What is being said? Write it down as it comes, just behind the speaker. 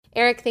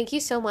Eric, thank you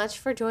so much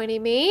for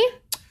joining me.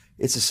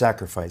 It's a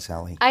sacrifice,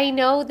 Allie. I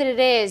know that it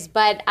is,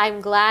 but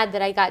I'm glad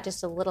that I got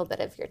just a little bit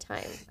of your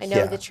time. I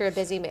know that you're a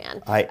busy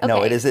man.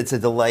 No, it is. It's a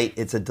delight.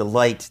 It's a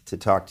delight to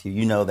talk to you.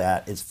 You know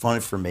that. It's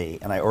fun for me,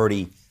 and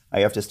I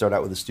have to start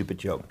out with a stupid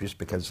joke just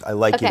because I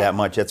like you that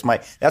much. That's my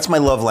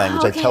love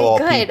language. Okay, I tell all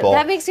good. people.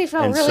 That makes me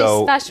feel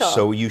really special.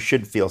 So you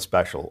should feel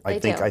special. I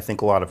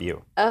think a lot of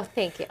you. Oh,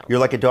 thank you. You're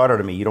like a daughter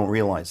to me. You don't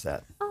realize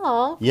that.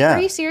 Oh, yeah.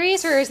 Are you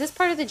serious, or is this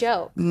part of the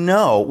joke?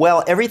 No.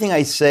 Well, everything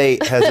I say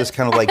has this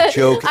kind of like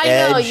joke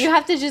edge. I know. You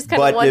have to just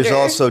kind of wonder. But there's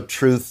also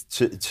truth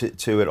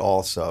to it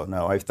also.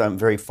 No, I'm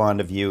very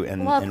fond of you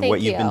and what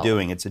you've been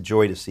doing. It's a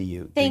joy to see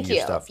you Thank doing you.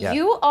 your stuff. Yeah.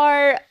 You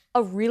are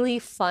a really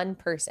fun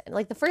person.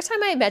 Like the first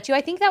time I met you, I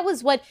think that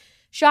was what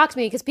shocked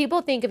me because people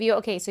think of you,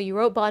 okay, so you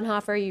wrote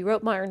Bonhoeffer, you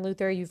wrote Martin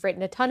Luther, you've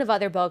written a ton of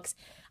other books.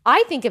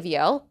 I think of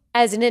you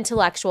as an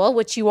intellectual,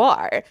 which you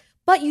are,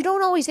 but you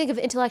don't always think of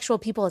intellectual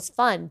people as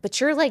fun, but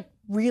you're like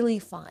really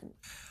fun.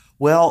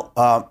 Well,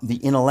 the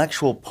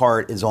intellectual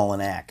part is all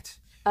an act.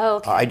 Oh,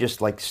 okay. I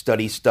just like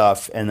study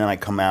stuff and then I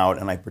come out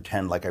and I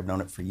pretend like I've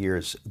known it for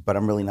years, but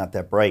I'm really not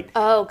that bright.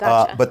 Oh,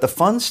 gotcha. But the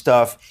fun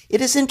stuff,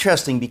 it is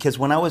interesting because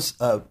when I was,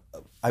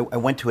 I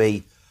went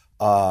to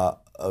a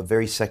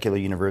very secular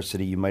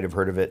university. You might have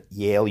heard of it,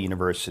 Yale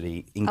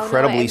University.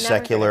 Incredibly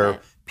secular,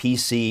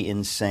 PC,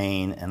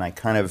 insane. And I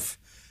kind of,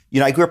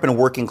 I grew up in a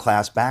working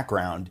class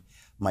background.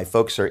 My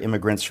folks are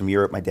immigrants from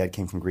Europe. My dad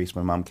came from Greece.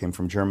 My mom came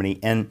from Germany.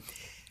 And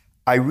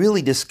I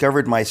really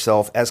discovered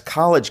myself, as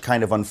college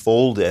kind of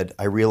unfolded,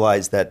 I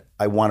realized that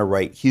I want to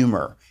write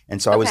humor.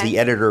 And so I was the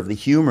editor of the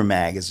humor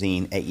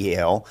magazine at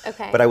Yale.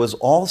 Okay. But I was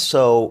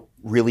also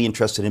really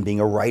interested in being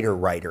a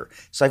writer.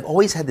 So I've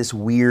always had this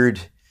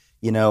weird,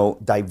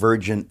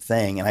 divergent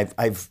thing. And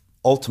I've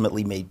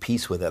ultimately made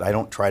peace with it. I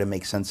don't try to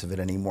make sense of it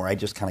anymore. I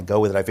just kind of go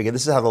with it. I figure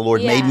this is how the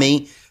Lord made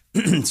me.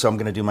 So I'm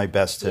going to do my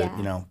best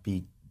to,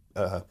 be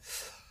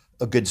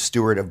a good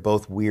steward of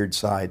both weird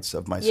sides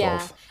of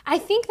myself. Yeah. I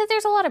think that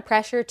there's a lot of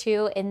pressure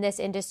too in this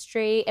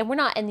industry, and we're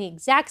not in the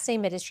exact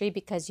same industry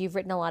because you've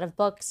written a lot of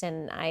books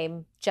and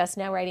I'm just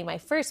now writing my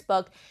first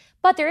book,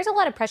 but there is a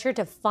lot of pressure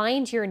to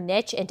find your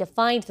niche and to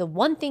find the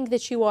one thing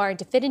that you are and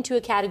to fit into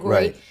a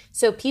category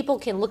so people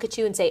can look at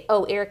you and say,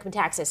 oh, Eric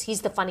Metaxas,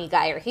 he's the funny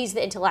guy or he's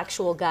the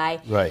intellectual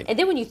guy. Right. And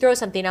then when you throw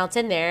something else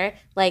in there,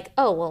 like,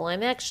 oh, well,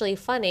 I'm actually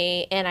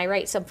funny and I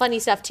write some funny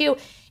stuff too,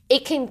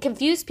 it can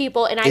confuse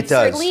people, and I've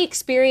certainly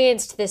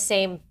experienced the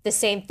same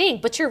thing.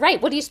 But you're right.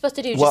 What are you supposed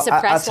to do? Just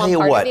suppress one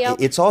part of you?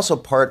 It's also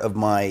part of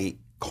my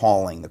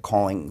calling, the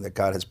calling that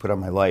God has put on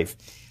my life.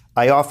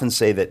 I often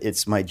say that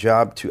it's my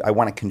job I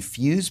want to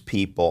confuse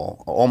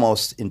people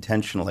almost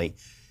intentionally,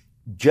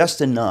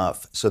 just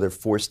enough so they're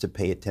forced to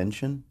pay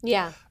attention.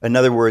 Yeah. In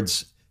other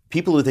words,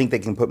 people who think they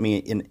can put me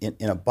in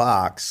a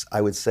box,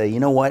 I would say, you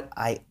know what?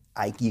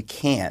 You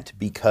can't,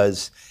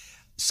 because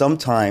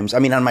sometimes,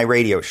 on my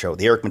radio show,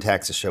 the Eric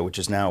Metaxas show, which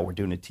is now, we're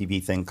doing a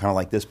TV thing kind of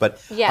like this,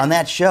 but on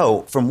that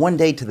show, from one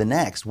day to the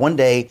next, one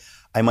day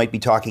I might be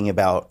talking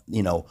about,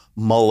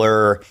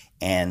 Mueller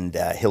and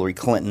Hillary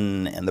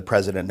Clinton and the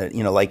president,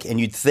 and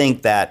you'd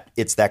think that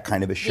it's that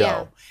kind of a show.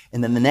 Yeah.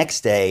 And then the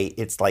next day,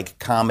 it's like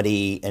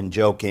comedy and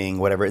joking,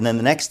 whatever. And then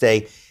the next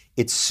day,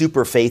 it's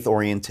super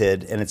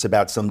faith-oriented and it's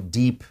about some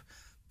deep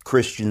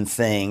Christian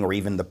thing, or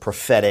even the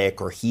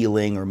prophetic or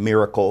healing or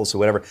miracles or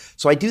whatever.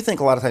 So I do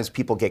think a lot of times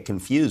people get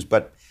confused,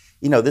 but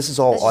this is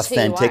all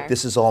authentic.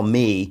 This is all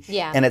me.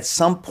 Yeah. And at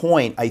some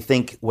point, I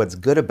think what's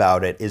good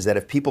about it is that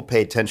if people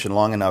pay attention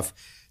long enough,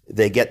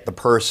 they get the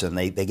person,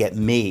 they get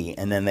me,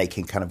 and then they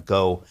can kind of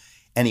go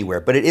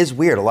anywhere. But it is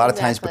weird. A lot of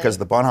times because of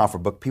the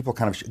Bonhoeffer book, people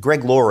kind of,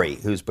 Greg Laurie,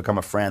 who's become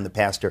a friend, the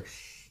pastor,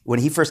 when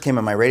he first came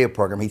on my radio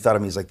program, he thought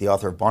of me as like the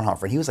author of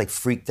Bonhoeffer. And he was like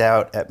freaked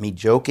out at me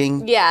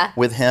joking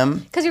with him.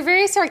 Because you're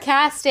very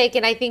sarcastic,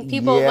 and I think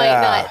people might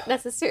not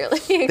necessarily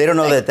They don't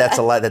know that that's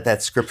a lot,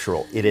 that's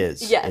scriptural. It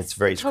is. Yes, it's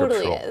very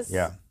totally scriptural. Is.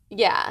 Yeah.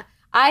 Yeah.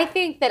 I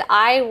think that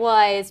I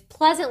was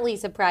pleasantly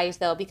surprised,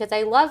 though, because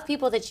I love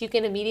people that you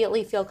can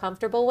immediately feel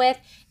comfortable with.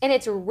 And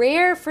it's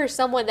rare for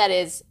someone that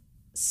is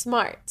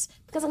smart.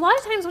 Because a lot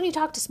of times when you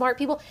talk to smart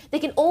people, they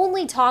can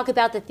only talk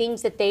about the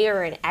things that they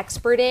are an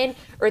expert in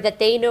or that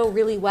they know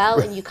really well.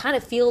 And you kind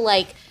of feel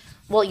like,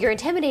 well, you're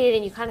intimidated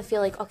and you kind of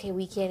feel like, okay,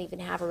 we can't even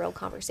have a real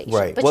conversation.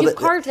 Right. But you've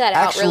carved that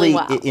out really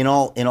well. Actually, in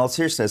all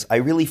seriousness, I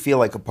really feel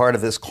like a part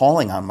of this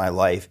calling on my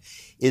life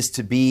is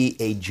to be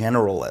a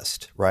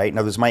generalist, right?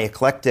 Now, there's my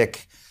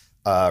eclectic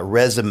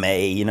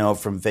resume,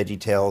 from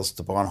VeggieTales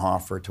to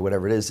Bonhoeffer to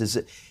whatever it is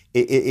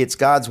it's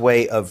God's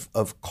way of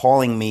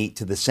calling me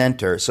to the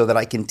center so that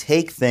I can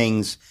take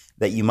things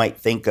that you might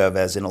think of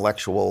as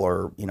intellectual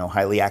or,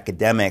 highly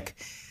academic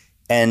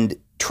and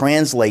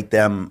translate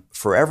them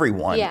for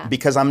everyone. Yeah.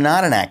 Because I'm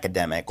not an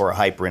academic or a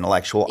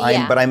hyper-intellectual,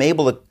 but I'm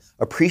able to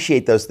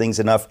appreciate those things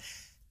enough,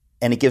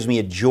 and it gives me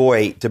a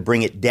joy to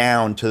bring it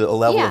down to a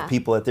level of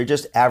people that they're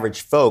just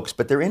average folks,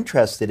 but they're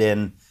interested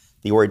in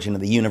the origin of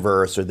the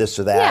universe or this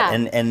or that.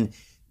 Yeah. And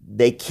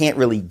they can't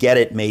really get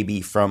it maybe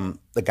from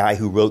the guy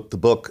who wrote the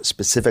book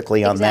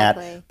specifically on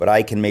that, but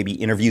I can maybe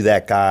interview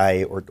that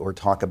guy or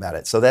talk about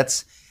it. So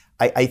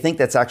I think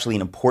that's actually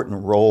an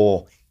important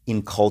role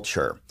in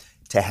culture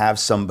to have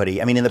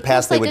somebody. I mean, in the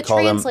past they would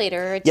call them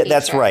translator or a yeah,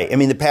 that's teacher. right. I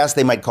mean, in the past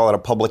they might call it a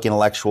public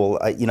intellectual.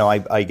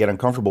 I get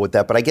uncomfortable with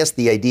that, but I guess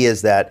the idea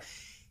is that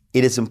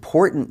it is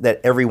important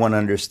that everyone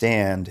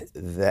understand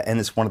that, and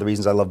it's one of the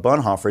reasons I love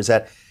Bonhoeffer, is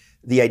that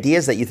the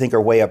ideas that you think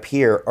are way up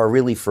here are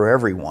really for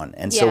everyone.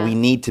 And so we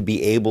need to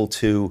be able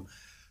to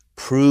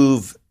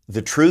prove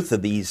the truth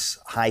of these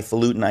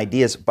highfalutin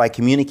ideas by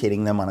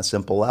communicating them on a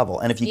simple level.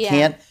 And if you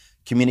can't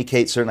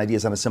communicate certain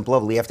ideas on a simple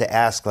level, you have to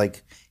ask,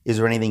 like, is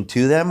there anything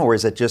to them, or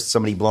is it just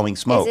somebody blowing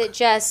smoke? Is it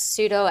just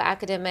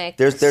pseudo-academic?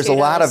 There's a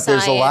lot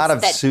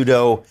of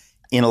pseudo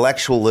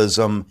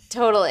intellectualism.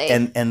 Totally.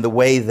 And the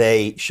way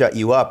they shut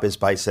you up is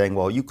by saying,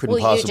 well, you couldn't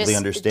possibly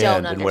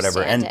understand and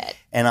whatever. And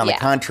on the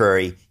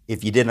contrary,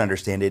 if you didn't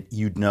understand it,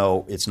 you'd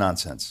know it's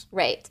nonsense.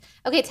 Right.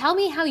 Okay, tell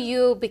me how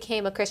you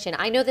became a Christian.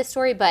 I know this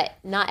story, but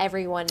not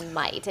everyone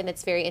might, and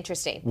it's very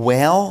interesting.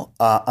 Well,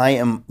 I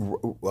am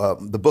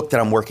the book that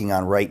I'm working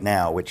on right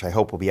now, which I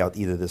hope will be out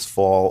either this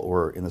fall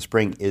or in the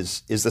spring,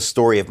 is the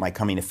story of my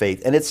coming to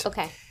faith. And it's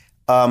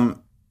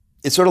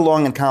it's sort of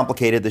long and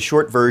complicated. The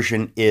short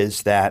version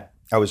is that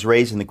I was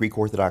raised in the Greek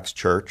Orthodox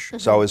Church. Mm-hmm.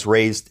 So I was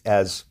raised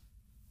as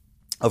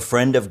a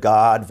friend of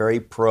God, very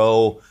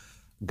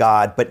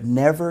pro-God, but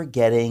never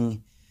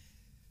getting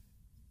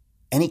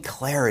any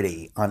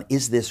clarity on,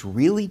 is this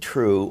really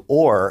true,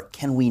 or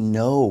can we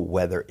know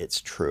whether it's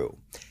true?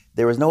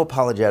 There was no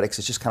apologetics.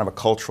 It's just kind of a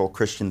cultural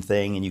Christian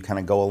thing, and you kind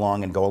of go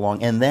along.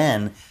 And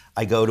then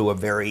I go to a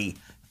very,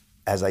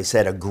 as I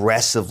said,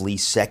 aggressively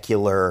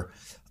secular,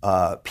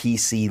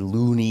 PC,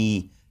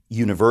 loony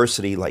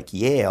university like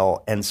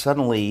Yale, and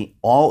suddenly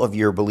all of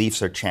your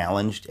beliefs are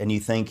challenged, and you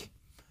think,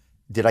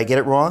 did I get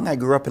it wrong? I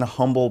grew up in a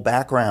humble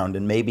background,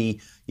 and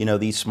maybe,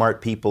 these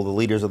smart people, the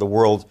leaders of the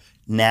world,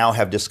 now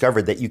have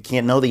discovered that you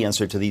can't know the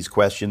answer to these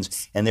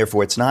questions, and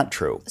therefore it's not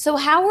true. So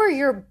how were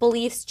your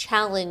beliefs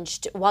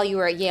challenged while you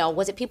were at Yale?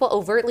 Was it people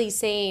overtly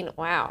saying,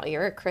 wow,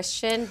 you're a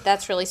Christian?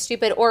 That's really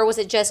stupid. Or was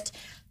it just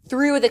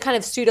through the kind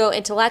of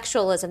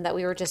pseudo-intellectualism that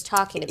we were just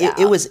talking about?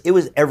 It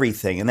was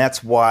everything, and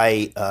that's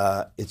why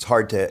it's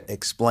hard to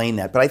explain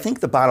that. But I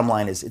think the bottom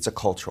line is it's a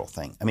cultural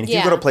thing. I mean, if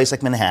you go to a place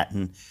like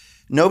Manhattan,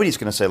 nobody's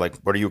going to say, like,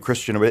 what are you, a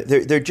Christian?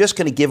 They're just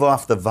going to give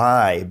off the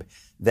vibe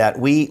that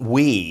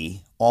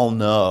we all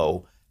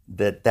know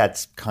that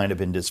that's kind of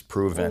been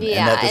disproven,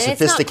 and that the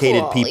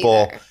sophisticated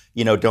people,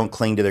 don't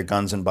cling to their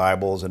guns and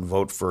Bibles and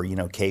vote for,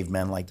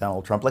 cavemen like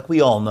Donald Trump. Like, we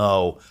all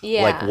know,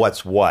 like,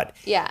 what's what.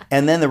 Yeah.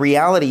 And then the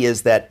reality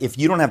is that if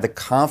you don't have the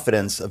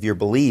confidence of your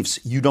beliefs,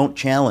 you don't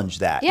challenge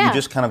that. Yeah. You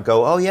just kind of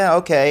go, oh, yeah,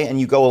 okay, and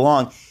you go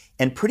along.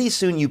 And pretty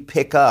soon you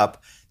pick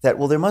up that,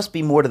 well, there must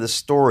be more to the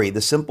story.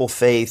 The simple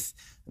faith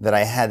that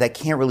I had, that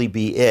can't really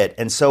be it.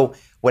 And so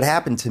what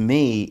happened to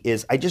me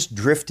is I just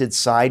drifted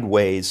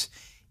sideways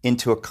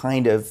into a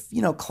kind of,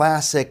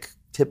 classic,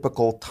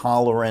 typical,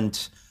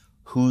 tolerant,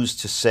 who's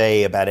to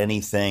say about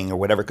anything or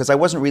whatever, because I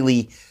wasn't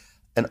really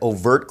an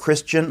overt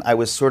Christian. I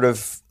was sort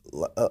of,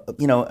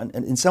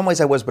 in some ways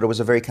I was, but it was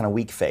a very kind of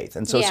weak faith.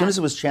 And so as soon as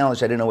it was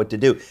challenged, I didn't know what to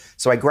do.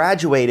 So I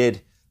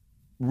graduated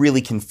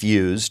really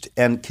confused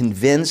and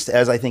convinced,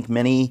 as I think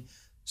many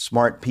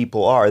smart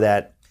people are,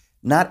 that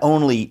not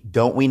only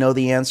don't we know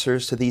the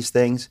answers to these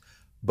things,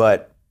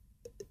 but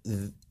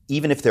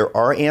even if there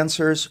are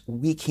answers,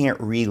 we can't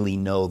really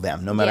know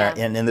them. No matter,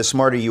 and the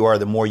smarter you are,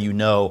 the more you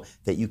know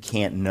that you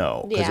can't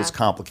know, because it's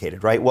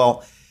complicated, right?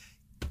 Well,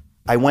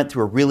 I went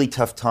through a really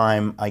tough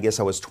time. I guess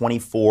I was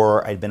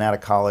 24. I'd been out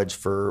of college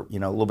for a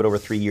little bit over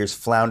 3 years,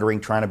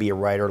 floundering, trying to be a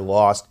writer,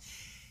 lost.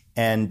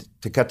 And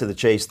to cut to the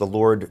chase, the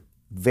Lord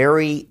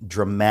very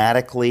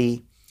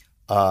dramatically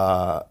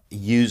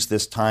used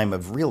this time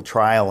of real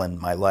trial in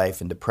my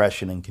life and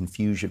depression and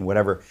confusion,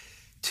 whatever,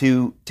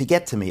 to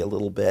get to me a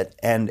little bit.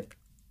 And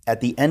at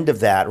the end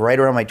of that, right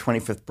around my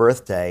 25th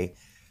birthday,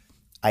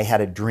 I had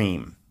a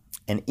dream.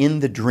 And in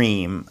the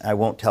dream, I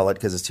won't tell it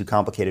because it's too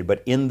complicated,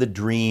 but in the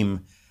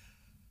dream,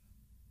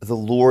 the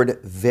Lord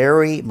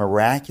very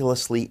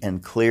miraculously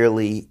and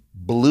clearly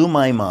blew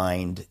my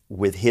mind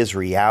with his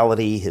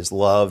reality, his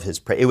love,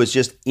 it was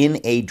just in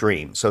a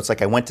dream. So it's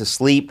like I went to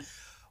sleep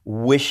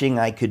wishing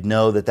I could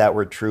know that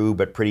were true,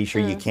 but pretty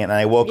sure you can't. And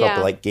I woke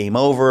up like, game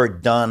over,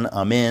 done,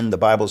 I'm in, the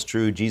Bible's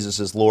true, Jesus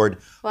is Lord,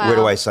 where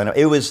do I sign up?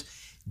 It was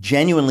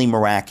genuinely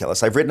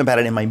miraculous. I've written about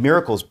it in my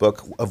Miracles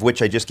book, of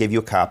which I just gave you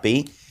a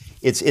copy.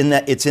 It's in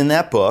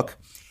that book.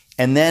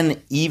 And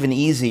then even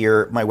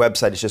easier, my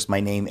website is just my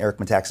name,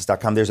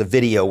 ericmetaxas.com. There's a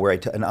video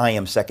an I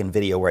Am Second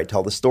video where I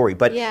tell the story.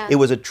 But it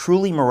was a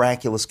truly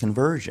miraculous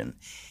conversion.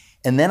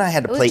 And then I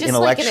had to play intellectual.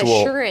 It was just like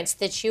an assurance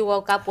that you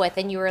woke up with,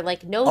 and you were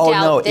like, no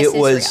doubt, this is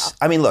real.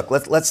 I mean, look,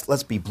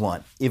 let's be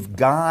blunt. If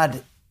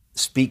God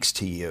speaks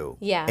to you,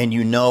 and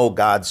you know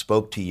God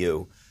spoke to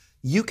you,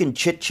 you can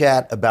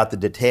chit-chat about the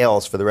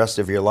details for the rest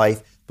of your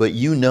life, but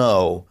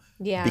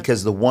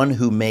because the one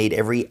who made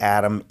every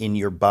atom in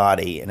your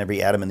body and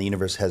every atom in the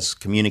universe has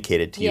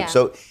communicated to you.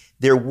 So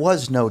there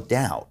was no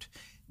doubt.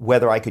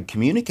 Whether I could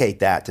communicate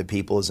that to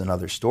people is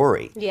another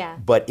story. Yeah.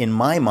 But in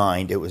my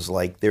mind, it was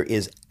like, there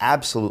is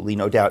absolutely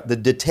no doubt. The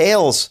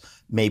details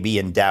may be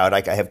in doubt.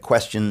 I have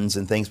questions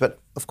and things, but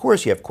of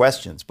course you have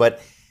questions.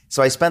 But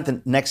so I spent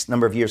the next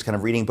number of years kind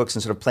of reading books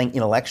and sort of playing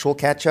intellectual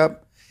catch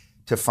up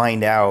to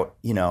find out,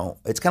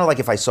 it's kind of like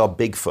if I saw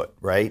Bigfoot,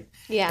 right?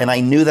 Yeah. And I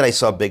knew that I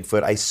saw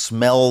Bigfoot. I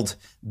smelled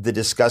the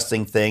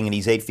disgusting thing, and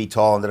he's 8 feet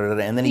tall,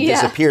 and then he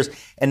disappears.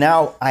 And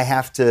now I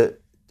have to,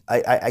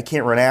 I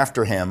can't run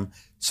after him.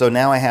 So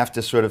now I have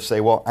to sort of say,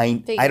 well,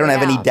 I don't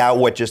have any doubt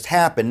what just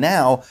happened.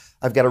 Now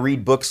I've got to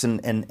read books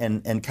and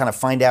kind of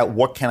find out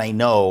what can I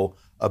know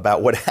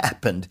about what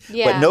happened.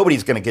 Yeah. But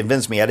nobody's going to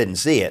convince me I didn't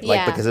see it,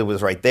 because it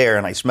was right there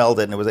and I smelled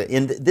it,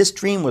 and this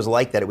dream was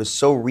like that. It was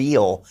so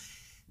real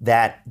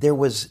that there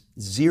was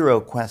zero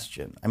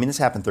question. I mean, this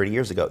happened 30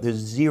 years ago. There's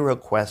zero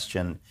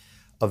question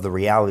of the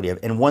reality of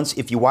it. And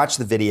if you watch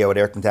the video at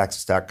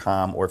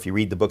ericmetaxas.com, or if you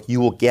read the book, you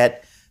will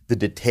get the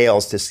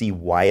details to see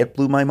why it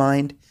blew my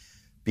mind.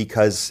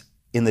 Because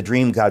in the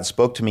dream, God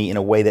spoke to me in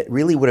a way that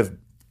really would have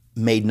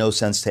made no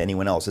sense to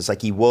anyone else. It's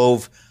like he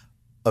wove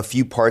a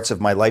few parts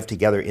of my life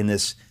together in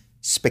this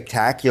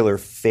spectacular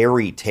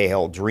fairy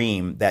tale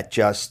dream that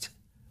just,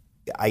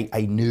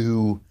 I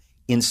knew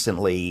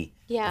instantly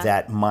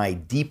that my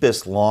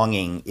deepest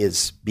longing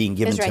is being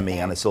given to me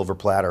on a silver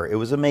platter. It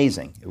was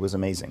amazing. It was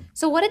amazing.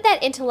 So what did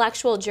that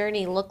intellectual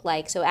journey look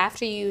like? So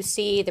after you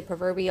see the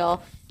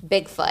proverbial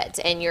Bigfoot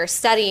and you're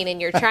studying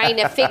and you're trying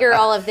to figure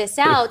all of this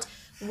out,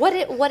 what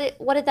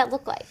did that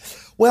look like?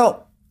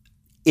 Well,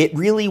 it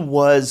really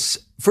was,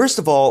 first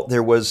of all,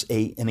 there was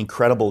an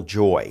incredible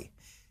joy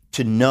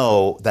to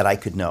know that I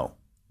could know.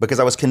 Because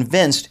I was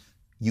convinced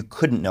you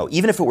couldn't know.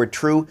 Even if it were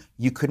true,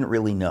 you couldn't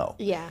really know.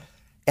 Yeah.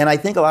 And I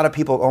think a lot of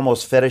people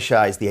almost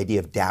fetishize the idea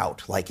of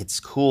doubt. Like, it's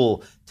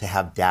cool to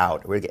have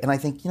doubt. And I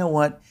think, you know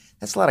what?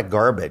 That's a lot of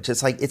garbage.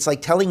 It's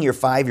like telling your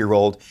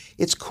 5-year-old,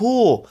 it's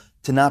cool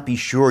to not be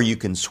sure you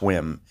can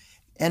swim.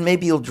 And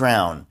maybe you'll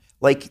drown.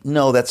 Like,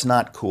 no, that's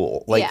not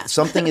cool. Like,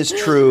 something is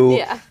true,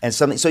 and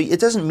something. So it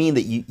doesn't mean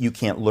that you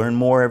can't learn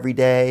more every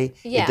day.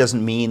 It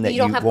doesn't mean that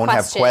you won't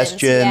have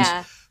questions.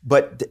 Yeah.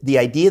 But the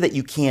idea that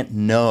you can't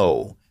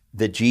know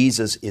that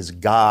Jesus is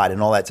God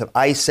and all that stuff,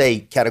 I say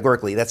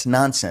categorically, that's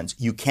nonsense.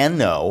 You can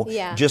know,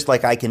 just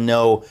like I can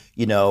know,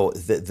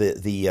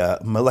 the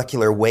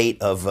molecular weight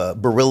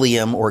of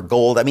beryllium or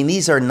gold. I mean,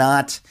 these are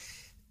not,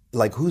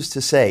 like, who's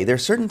to say? There are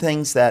certain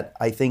things that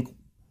I think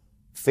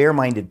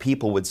fair-minded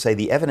people would say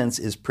the evidence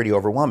is pretty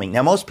overwhelming.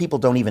 Now, most people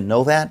don't even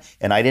know that,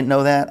 and I didn't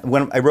know that.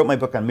 When I wrote my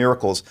book on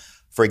miracles,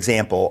 for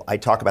example, I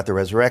talk about the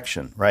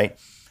resurrection, right?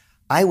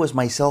 I was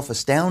myself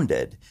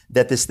astounded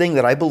that this thing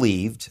that I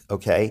believed,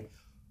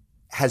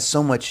 has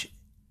so much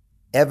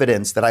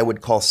evidence that I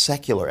would call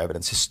secular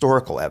evidence,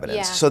 historical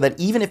evidence, so that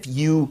even if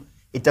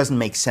it doesn't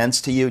make sense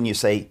to you and you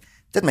say, it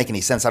doesn't make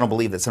any sense, I don't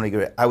believe that somebody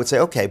could, I would say,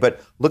 okay,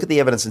 but look at the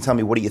evidence and tell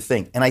me, what do you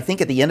think? And I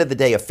think at the end of the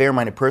day, a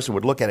fair-minded person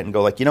would look at it and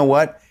go like, you know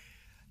what?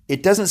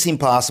 It doesn't seem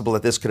possible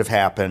that this could have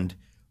happened,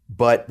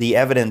 but the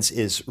evidence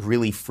is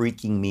really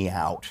freaking me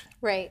out.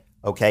 Right.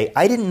 Okay,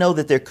 I didn't know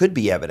that there could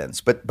be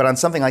evidence, but on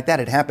something like that,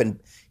 it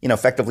happened,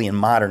 effectively in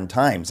modern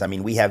times. I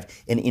mean, we have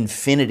an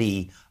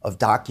infinity of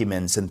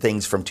documents and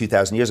things from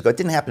 2,000 years ago. It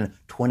didn't happen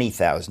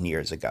 20,000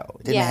 years ago.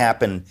 It didn't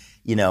happen,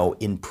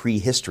 in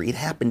prehistory. It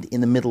happened in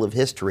the middle of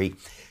history.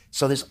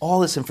 So there's all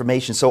this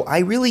information. So I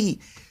really,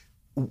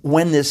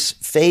 when this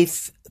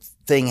faith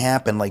thing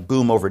happened, like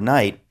boom,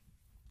 overnight,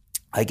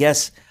 I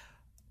guess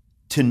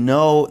to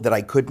know that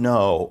I could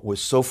know was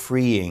so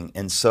freeing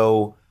and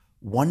so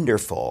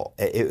wonderful.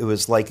 It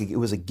was like, it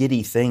was a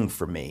giddy thing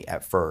for me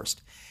at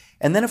first.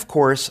 And then, of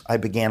course, I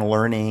began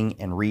learning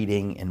and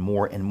reading and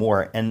more and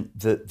more. And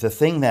the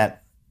thing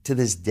that, to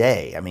this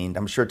day, I mean,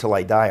 I'm sure till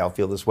I die I'll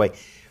feel this way,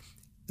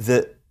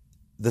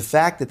 the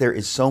fact that there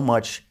is so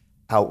much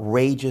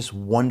outrageous,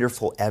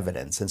 wonderful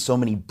evidence and so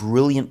many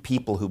brilliant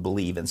people who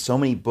believe and so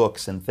many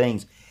books and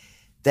things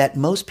that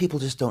most people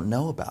just don't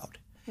know about.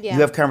 Yeah.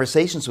 You have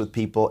conversations with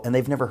people and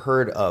they've never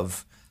heard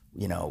of,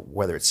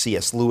 whether it's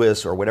C.S.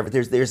 Lewis or whatever.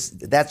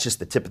 That's just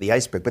the tip of the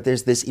iceberg. But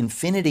there's this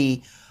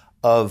infinity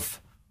of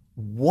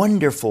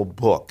wonderful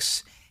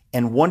books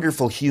and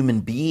wonderful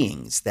human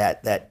beings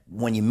that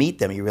when you meet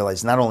them, you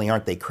realize not only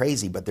aren't they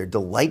crazy, but they're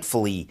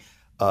delightfully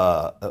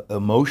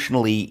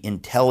emotionally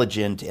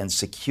intelligent and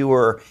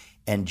secure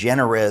and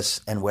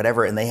generous and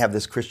whatever, and they have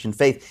this Christian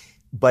faith.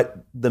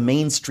 But the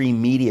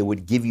mainstream media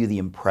would give you the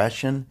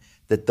impression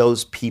that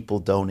those people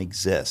don't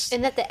exist.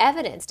 And that the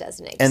evidence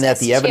doesn't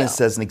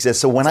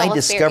exist. So when I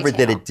discovered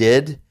that it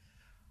did,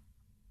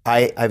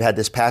 I've had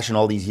this passion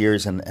all these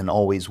years and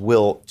always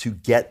will to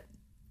get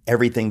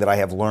everything that I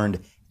have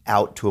learned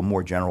out to a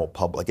more general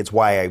public. It's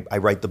why I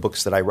write the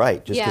books that I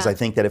write, just because I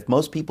think that if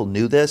most people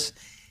knew this,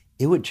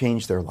 it would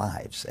change their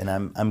lives. And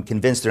I'm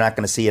convinced they're not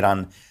going to see it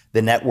on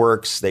the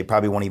networks. They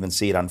probably won't even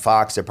see it on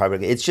Fox.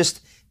 It's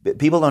just,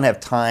 people don't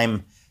have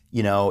time.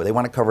 They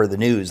want to cover the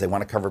news. They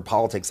want to cover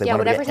politics. They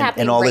want to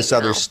and all this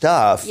other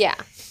stuff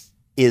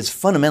is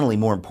fundamentally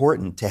more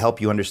important to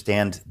help you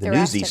understand the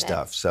newsy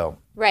stuff. So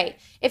Right.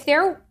 If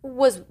there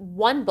was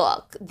one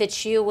book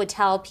that you would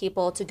tell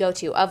people to go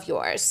to of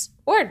yours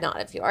or not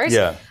of yours,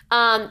 Yeah.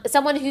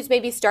 Someone who's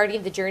maybe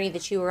starting the journey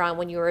that you were on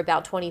when you were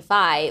about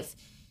 25,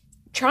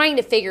 trying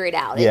to figure it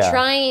out and Yeah.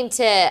 trying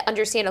to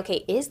understand,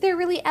 okay, is there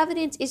really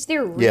evidence? Is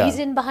there Yeah.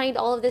 reason behind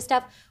all of this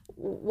stuff?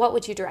 What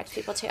would you direct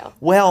people to?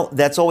 Well,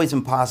 that's always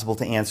impossible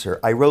to answer.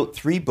 I wrote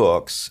 3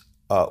 books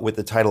with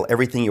the title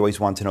Everything You Always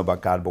Want to Know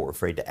About God But Were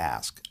Afraid to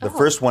Ask. The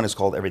first one is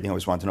called Everything You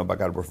Always Want to Know About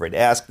God But Were Afraid to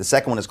Ask. The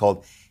second one is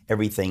called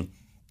Everything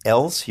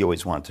Else You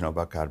Always Want to Know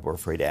About God But Were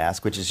Afraid to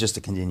Ask, which is just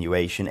a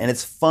continuation. And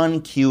it's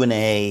fun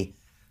Q&A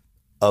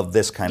of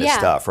this kind of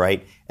stuff,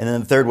 right? And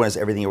then the third one is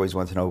Everything You Always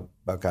Want to Know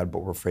About God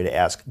But Were Afraid to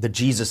Ask, the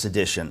Jesus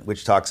edition,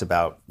 which talks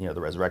about,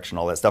 the resurrection,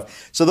 all that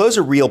stuff. So those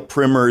are real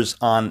primers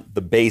on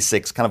the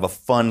basics, kind of a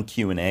fun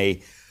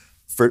Q&A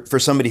for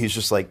somebody who's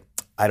just like,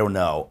 I don't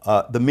know.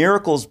 The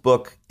Miracles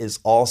book is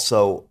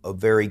also a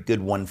very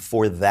good one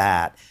for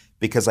that,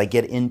 because I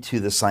get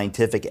into the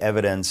scientific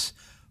evidence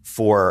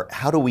for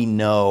how do we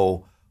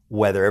know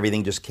whether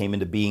everything just came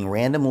into being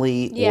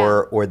randomly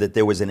or that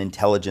there was an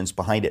intelligence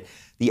behind it.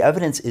 The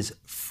evidence is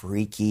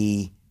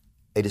freaky.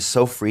 It is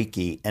so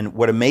freaky. And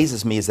what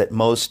amazes me is that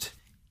most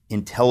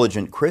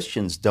intelligent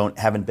Christians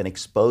haven't been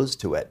exposed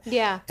to it.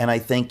 Yeah. And I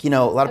think, a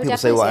lot of people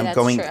say, well,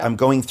 true. I'm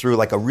going through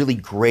like a really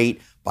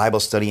great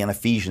Bible study on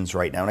Ephesians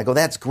right now. And I go,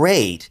 that's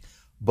great.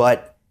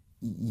 But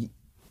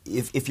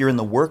if you're in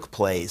the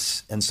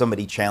workplace and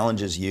somebody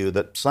challenges you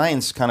that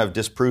science kind of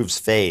disproves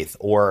faith,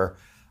 or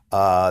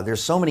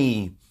there's so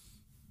many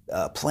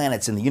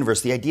planets in the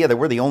universe, the idea that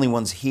we're the only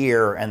ones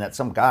here and that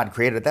some God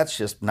created it, that's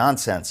just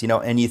nonsense,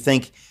 and you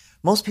think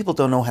most people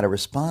don't know how to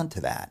respond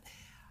to that.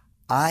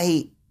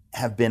 I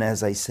have been,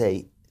 as I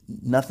say,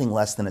 nothing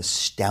less than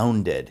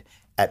astounded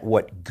at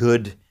what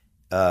good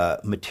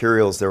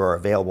materials there are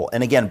available.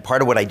 And again,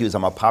 part of what I do is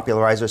I'm a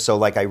popularizer. So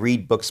like I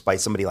read books by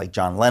somebody like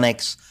John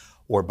Lennox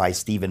or by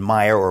Stephen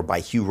Meyer or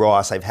by Hugh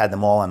Ross. I've had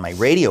them all on my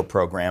radio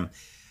program.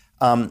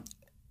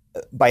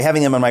 By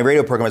having them on my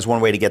radio program is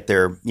one way to get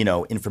their,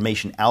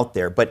 information out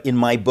there. But in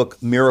my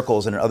book,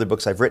 Miracles, and in other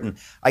books I've written,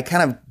 I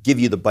kind of give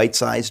you the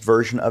bite-sized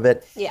version of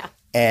it. Yeah.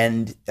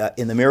 And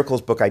in the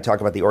Miracles book, I talk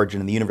about the origin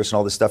of the universe and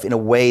all this stuff in a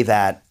way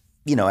that,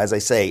 as I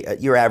say,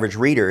 your average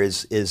reader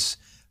is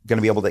going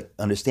to be able to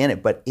understand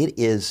it. But it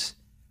is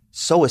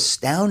so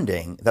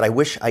astounding that I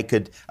wish I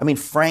could. I mean,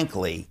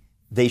 frankly,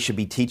 they should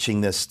be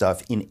teaching this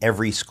stuff in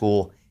every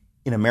school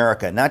in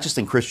America, not just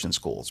in Christian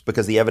schools,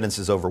 because the evidence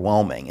is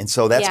overwhelming. And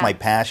so that's my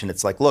passion.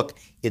 It's like, look,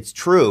 it's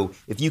true.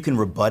 If you can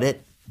rebut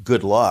it,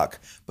 good luck.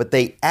 But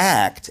they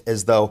act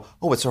as though,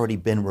 it's already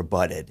been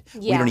rebutted.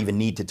 Yeah. We don't even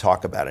need to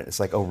talk about it. It's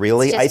like, oh,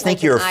 really? I think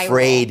like you're an eye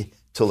afraid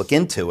to look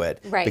into it,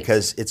 right,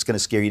 because it's going to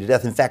scare you to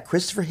death. In fact,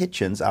 Christopher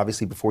Hitchens,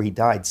 obviously before he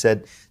died,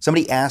 said,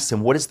 somebody asked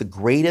him, what is the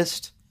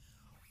greatest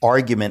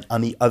argument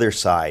on the other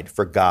side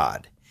for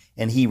God?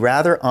 And he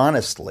rather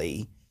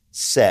honestly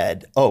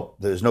said,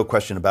 there's no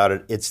question about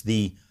it. It's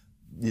the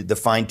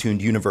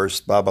fine-tuned universe,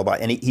 blah, blah, blah.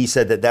 And he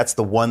said that that's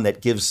the one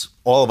that gives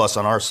all of us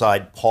on our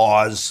side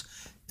pause,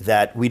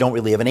 that we don't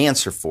really have an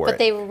answer for it. But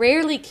they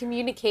rarely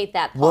communicate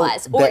that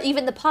pause, or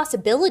even the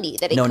possibility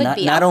that it could be out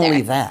there.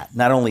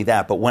 Not only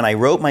that, but when I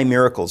wrote my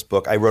Miracles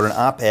book, I wrote an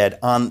op-ed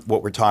on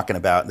what we're talking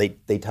about.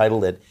 They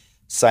titled it,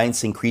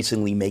 Science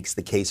Increasingly Makes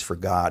the Case for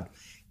God.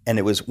 And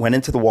it went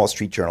into the Wall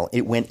Street Journal.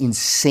 It went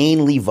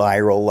insanely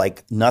viral,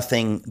 like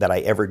nothing that I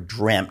ever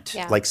dreamt,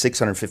 like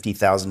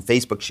 650,000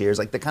 Facebook shares,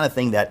 like the kind of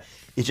thing that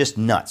is just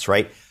nuts,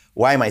 right?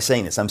 Why am I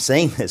saying this? I'm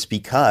saying this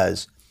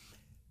because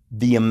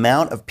the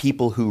amount of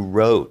people who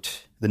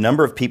wrote, the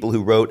number of people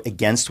who wrote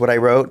against what I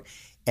wrote,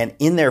 and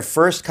in their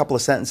first couple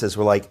of sentences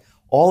were like,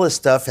 all this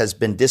stuff has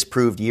been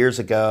disproved years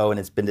ago, and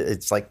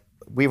it's like,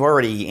 we've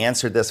already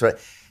answered this.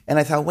 And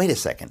I thought, wait a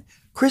second.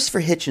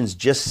 Christopher Hitchens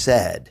just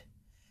said,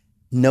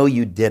 no,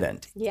 you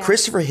didn't. Yeah.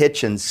 Christopher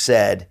Hitchens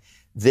said,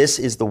 this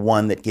is the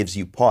one that gives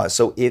you pause.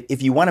 So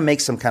if you want to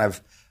make some kind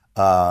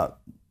of,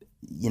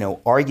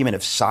 argument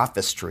of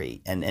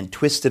sophistry and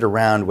twist it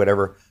around,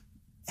 whatever,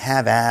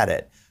 have at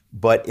it.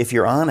 But if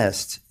you're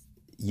honest,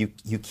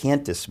 you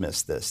can't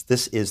dismiss this.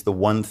 This is the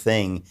one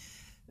thing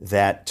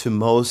that to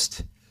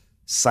most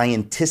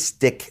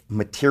scientistic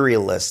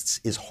materialists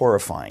is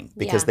horrifying,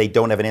 because they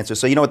don't have an answer.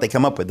 So you know what they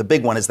come up with? The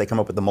big one is they come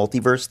up with the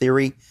multiverse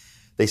theory.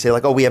 They say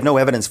like, we have no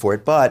evidence for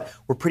it, but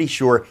we're pretty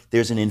sure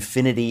there's an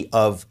infinity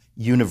of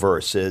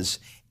universes,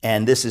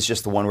 and this is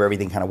just the one where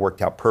everything kind of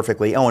worked out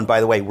perfectly. Oh, and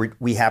by the way,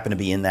 we happen to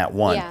be in that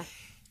one. Yeah.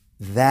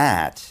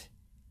 That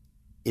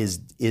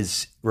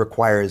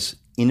requires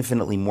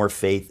infinitely more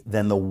faith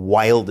than the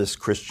wildest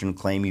Christian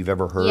claim you've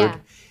ever heard. Yeah.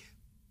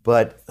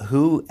 But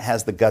who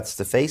has the guts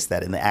to face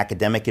that in the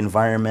academic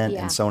environment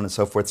and so on and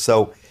so forth?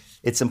 So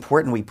it's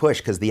important we push,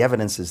 because the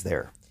evidence is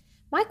there.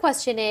 My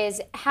question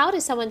is, how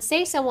does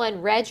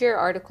someone read your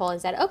article and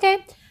said,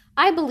 okay,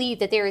 I believe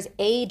that there is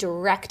a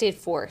directed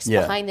force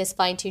behind this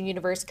fine-tuned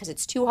universe, because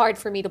it's too hard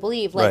for me to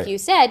believe, like you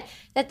said,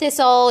 that this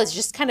all is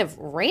just kind of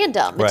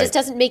random. It just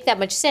doesn't make that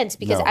much sense,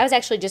 because I was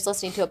actually just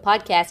listening to a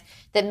podcast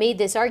that made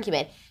this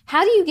argument.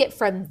 How do you get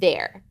from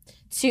there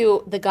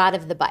to the God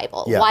of the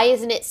Bible? Yeah. Why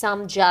isn't it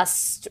some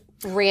just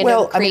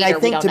random creator? I mean, I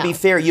think to be know?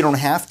 fair, you don't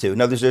have to.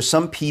 No, there's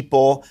some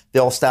people,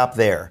 they'll stop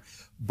there.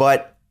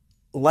 But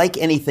like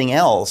anything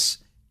else,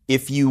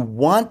 if you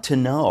want to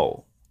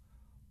know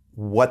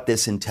what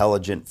this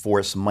intelligent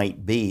force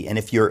might be, and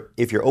if you're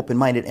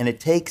open-minded, and it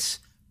takes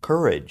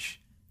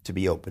courage to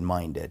be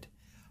open-minded,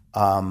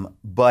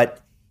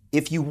 but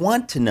if you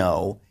want to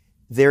know,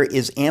 there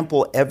is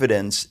ample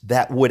evidence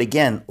that would,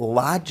 again,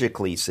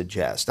 logically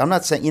suggest. I'm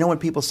not saying, when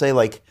people say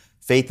like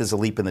faith is a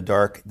leap in the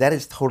dark, that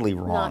is totally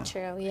wrong. Not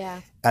true, yeah.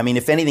 I mean,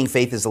 if anything,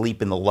 faith is a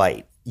leap in the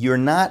light. You're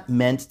not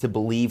meant to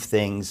believe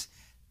things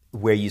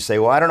where you say,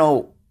 well, I don't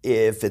know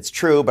if it's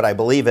true, but I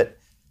believe it.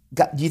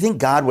 God, do you think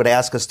God would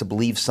ask us to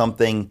believe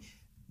something?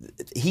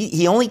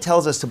 He only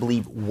tells us to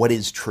believe what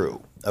is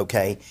true,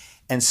 okay?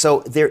 And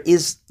so there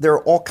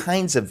are all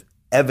kinds of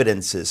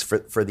evidences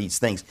for these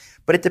things,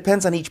 but it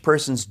depends on each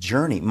person's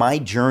journey. My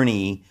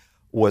journey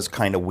was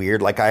kind of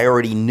weird. Like, I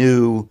already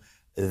knew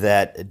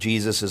that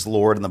Jesus is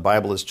Lord and the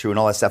Bible is true and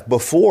all that stuff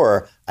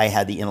before I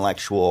had the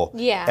intellectual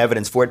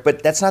evidence for it.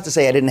 But that's not to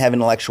say I didn't have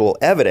intellectual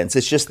evidence.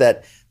 It's just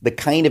that the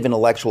kind of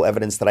intellectual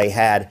evidence that I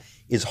had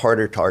is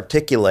harder to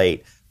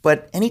articulate.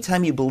 But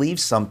anytime you believe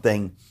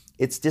something,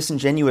 it's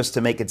disingenuous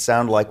to make it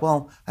sound like,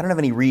 well, I don't have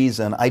any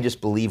reason, I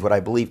just believe what I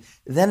believe.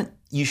 Then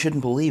you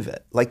shouldn't believe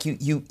it. Like,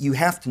 you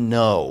have to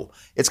know.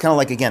 It's kind of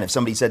like, again, if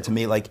somebody said to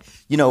me, like,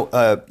 you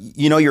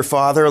know your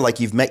father, like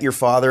you've met your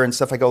father and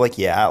stuff, I go like,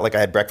 yeah, like I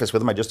had breakfast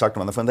with him, I just talked to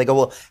him on the phone. They go,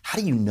 well, how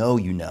do you know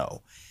you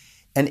know?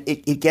 And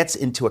it gets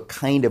into a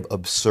kind of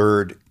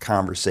absurd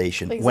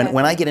conversation. Exactly.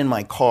 When I get in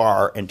my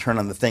car and turn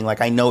on the thing,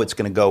 like I know it's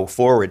going to go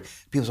forward,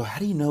 people say, how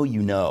do you know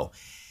you know?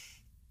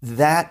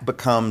 That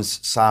becomes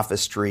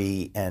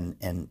sophistry and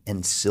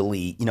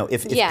silly.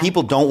 If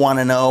people don't want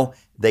to know,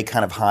 they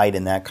kind of hide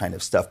in that kind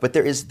of stuff. But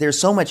there's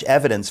so much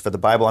evidence for the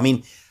Bible. I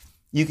mean,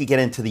 you could get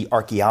into the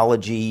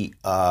archaeology,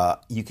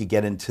 you could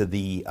get into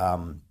the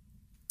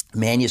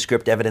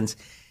manuscript evidence.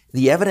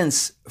 The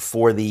evidence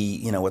for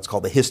the, what's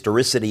called the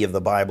historicity of the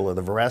Bible or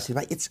the veracity of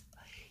the Bible, it's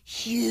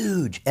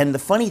huge. And the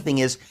funny thing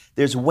is,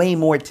 there's way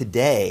more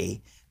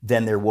today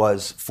than there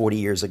was 40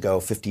 years ago,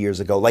 50 years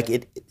ago. Like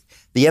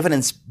the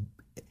evidence.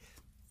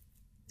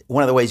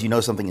 One of the ways you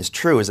know something is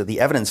true is that the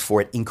evidence for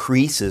it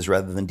increases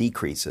rather than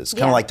decreases.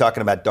 Kind of like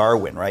talking about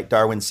Darwin, right?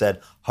 Darwin said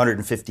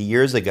 150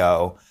 years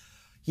ago,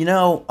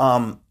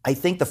 I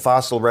think the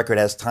fossil record,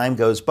 as time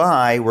goes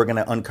by, we're going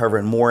to uncover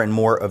more and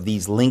more of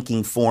these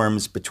linking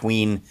forms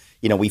between,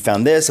 we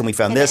found this and we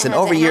found this, and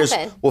over years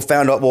we'll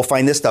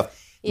find this stuff.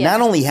 Yeah.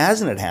 Not only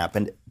hasn't it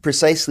happened,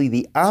 precisely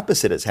the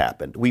opposite has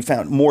happened. We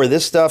found more of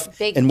this stuff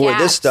and more of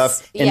this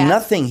stuff and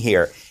nothing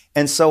here.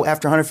 And so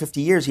after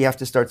 150 years, you have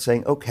to start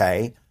saying,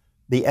 okay,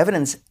 the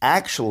evidence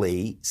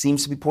actually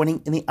seems to be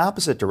pointing in the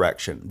opposite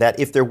direction, that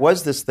if there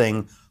was this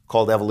thing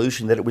called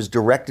evolution, that it was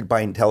directed by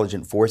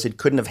intelligent force. It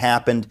couldn't have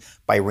happened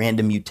by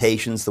random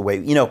mutations the way,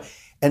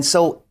 And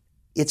so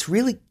it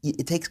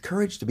takes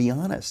courage to be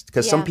honest,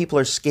 because some people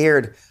are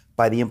scared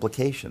by the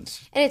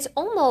implications. And it's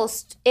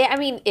almost,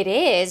 it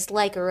is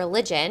like a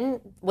religion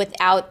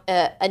without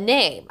a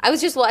name. I was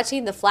just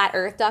watching the Flat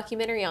Earth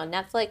documentary on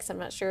Netflix. I'm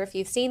not sure if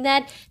you've seen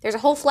that. There's a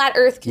whole Flat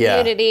Earth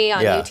community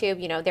on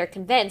YouTube. They're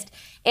convinced.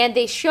 And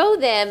they show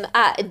them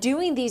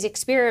doing these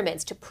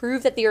experiments to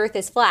prove that the Earth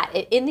is flat.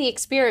 In the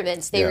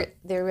experiments, they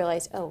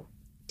realize, oh,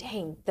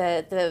 dang,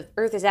 the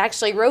Earth is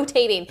actually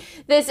rotating.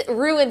 This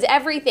ruins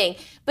everything.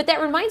 But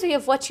that reminds me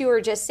of what you were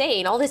just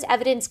saying. All this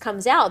evidence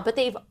comes out, but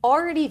they've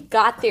already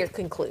got their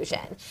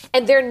conclusion.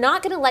 And they're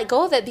not going to let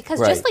go of it because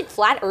just like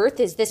Flat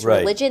Earth is this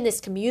religion, this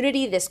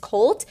community, this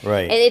cult,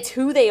 and it's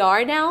who they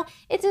are now,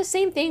 it's the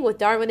same thing with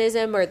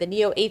Darwinism or the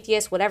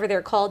neo-atheists, whatever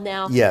they're called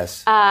now.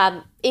 Yes.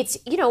 It's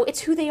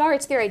who they are.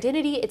 It's their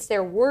identity. It's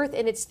their worth,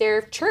 and it's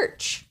their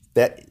church.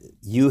 That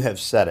you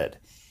have said it.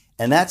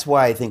 And that's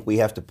why I think we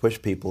have to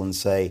push people and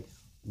say,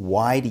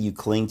 why do you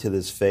cling to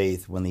this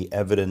faith when the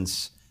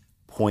evidence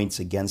points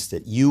against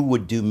it? You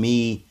would do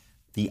me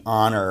the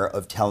honor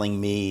of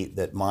telling me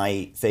that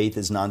my faith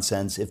is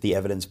nonsense if the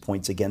evidence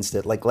points against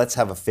it. Like, let's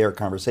have a fair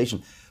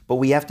conversation. But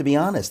we have to be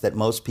honest that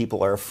most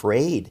people are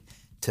afraid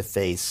to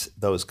face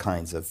those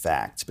kinds of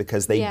facts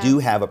because they do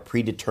have a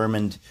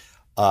predetermined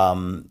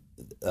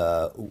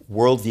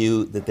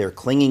worldview that they're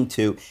clinging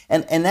to.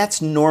 And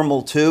that's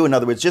normal too. In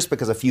other words, just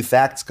because a few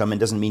facts come in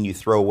doesn't mean you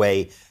throw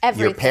away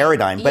your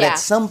paradigm. But at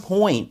some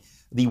point,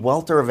 the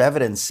welter of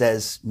evidence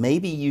says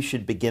maybe you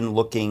should begin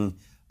looking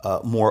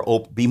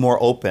be more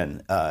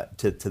open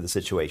to the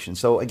situation.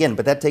 So again,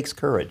 but that takes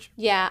courage.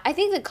 Yeah, I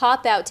think the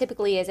cop-out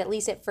typically is, at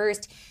least at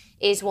first,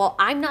 is, well,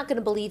 I'm not going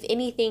to believe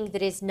anything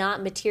that is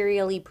not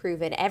materially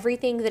proven.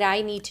 Everything that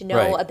I need to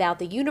know about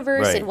the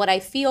universe and what I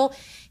feel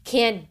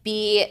can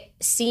be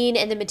seen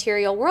in the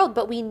material world.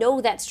 But we know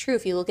that's true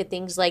if you look at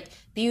things like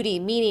beauty,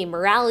 meaning,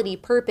 morality,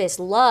 purpose,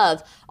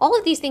 love, all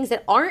of these things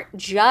that aren't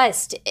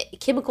just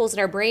chemicals in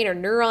our brain or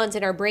neurons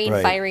in our brain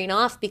firing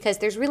off, because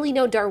there's really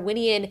no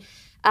Darwinian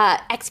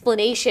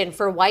explanation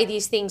for why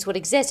these things would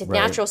exist if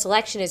Right. natural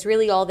selection is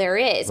really all there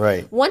is.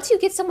 Right. Once you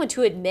get someone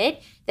to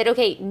admit that,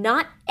 okay,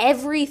 not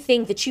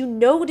everything that you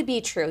know to be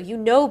true, you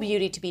know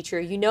beauty to be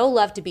true, you know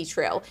love to be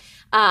true,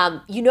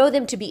 you know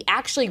them to be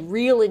actually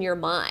real in your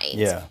mind.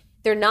 Yeah.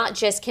 They're not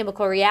just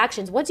chemical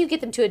reactions. Once you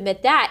get them to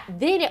admit that,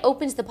 then it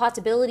opens the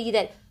possibility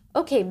that,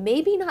 okay,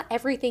 maybe not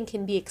everything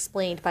can be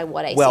explained by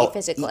what I see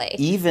physically.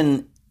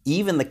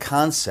 Even the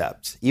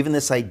concept, even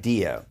this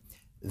idea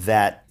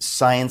that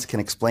science can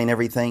explain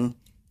everything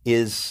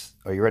is,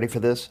 are you ready for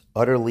this?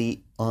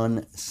 Utterly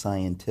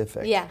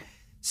unscientific. Yeah.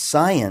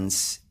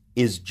 Science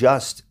is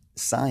just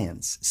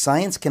science.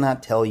 Science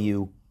cannot tell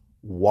you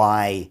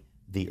why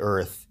the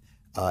earth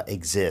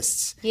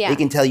exists. Yeah. It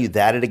can tell you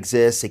that it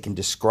exists. It can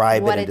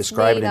describe What it and it's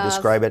describe it made and of.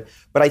 describe it.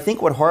 But I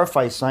think what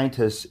horrifies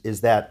scientists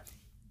is that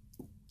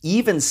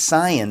even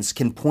science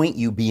can point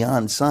you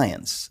beyond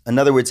science. In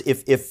other words,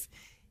 if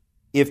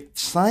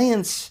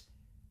science,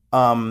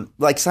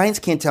 like science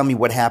can't tell me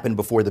what happened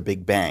before the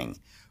Big Bang,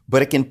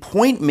 but it can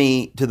point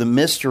me to the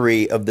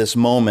mystery of this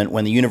moment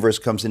when the universe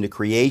comes into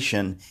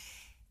creation,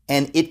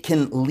 and it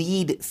can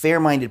lead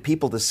fair-minded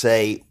people to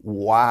say,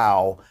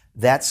 wow,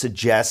 that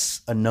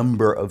suggests a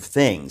number of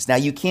things. Now,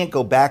 you can't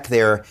go back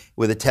there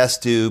with a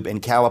test tube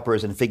and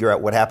calipers and figure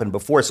out what happened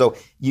before, so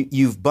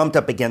you've bumped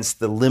up against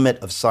the limit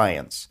of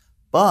science.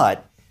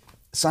 But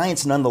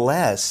science,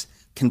 nonetheless,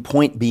 can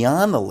point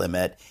beyond the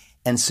limit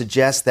and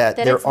suggest that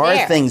there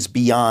are things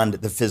beyond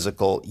the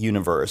physical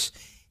universe,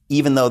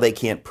 even though they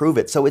can't prove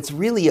it. So it's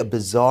really a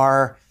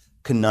bizarre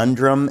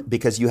conundrum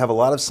because you have a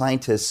lot of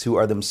scientists who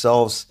are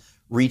themselves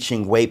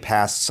reaching way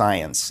past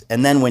science.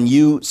 And then when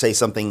you say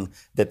something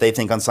that they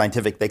think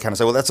unscientific, they kind of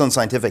say, well, that's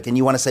unscientific. And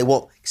you want to say,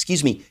 well,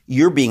 excuse me,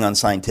 you're being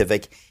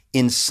unscientific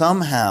in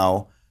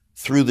somehow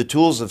through the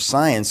tools of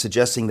science,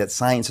 suggesting that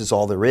science is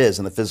all there is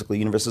and the physical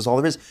universe is all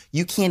there is.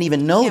 You can't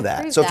even know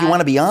that. So if you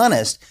want to be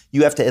honest,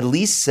 you have to at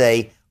least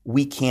say,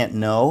 we can't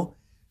know.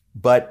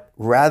 But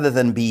rather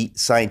than be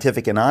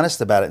scientific and honest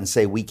about it and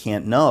say, we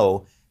can't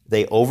know,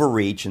 they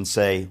overreach and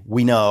say,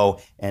 we know,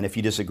 and if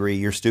you disagree,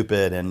 you're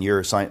stupid and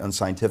you're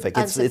unscientific.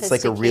 It's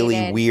like a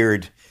really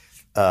weird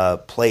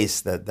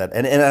place and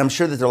I'm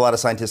sure that there are a lot of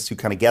scientists who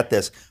kind of get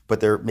this,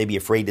 but they're maybe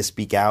afraid to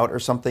speak out or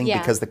something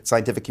because the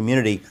scientific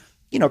community,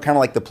 kind of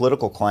like the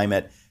political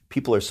climate,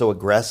 people are so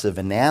aggressive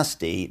and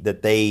nasty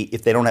that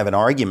if they don't have an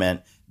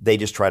argument, they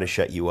just try to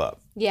shut you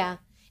up. Yeah.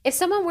 If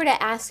someone were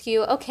to ask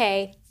you,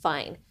 okay,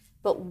 fine,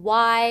 but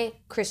why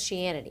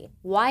Christianity?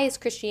 Why is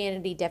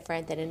Christianity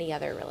different than any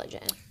other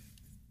religion?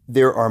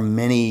 There are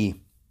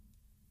many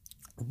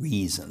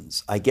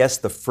reasons. I guess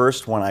the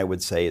first one I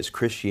would say is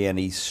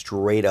Christianity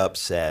straight up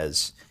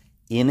says,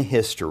 in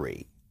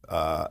history,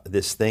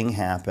 this thing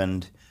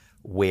happened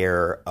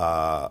where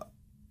a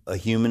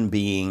human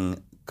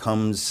being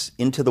comes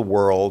into the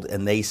world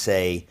and they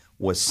say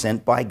was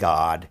sent by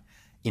God,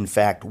 in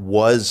fact,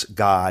 was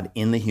God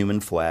in the human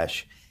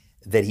flesh,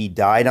 that he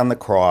died on the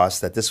cross,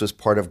 that this was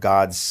part of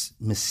God's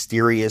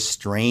mysterious,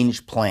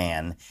 strange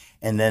plan,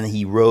 and then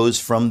he rose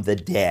from the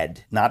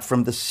dead, not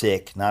from the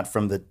sick, not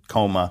from the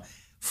coma,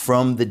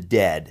 from the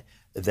dead,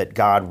 that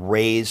God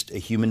raised a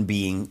human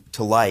being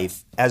to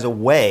life as a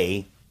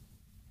way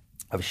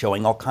of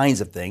showing all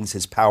kinds of things,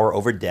 his power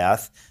over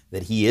death,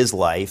 that he is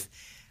life,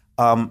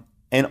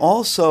 and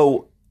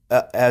also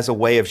as a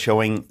way of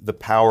showing the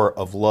power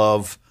of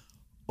love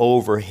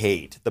over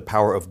hate, the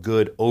power of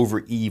good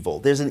over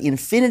evil. There's an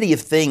infinity of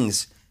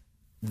things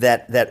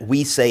that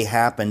we say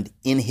happened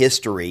in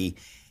history,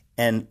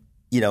 and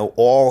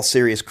all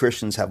serious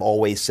Christians have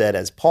always said,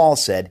 as Paul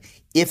said,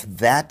 if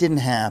that didn't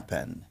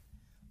happen,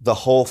 the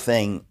whole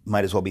thing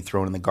might as well be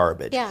thrown in the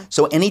garbage. Yeah.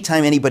 So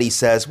anytime anybody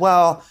says,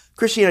 well,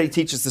 Christianity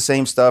teaches the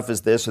same stuff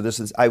as this or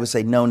this, I would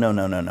say, no.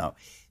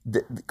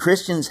 The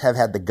Christians have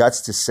had the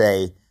guts to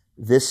say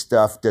this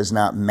stuff does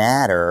not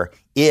matter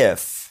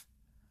if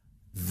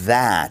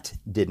that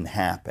didn't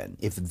happen.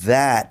 If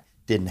that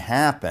didn't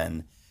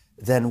happen,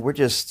 then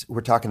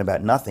we're talking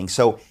about nothing.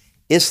 So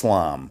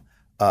Islam,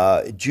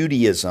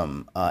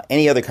 Judaism,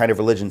 any other kind of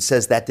religion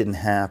says that didn't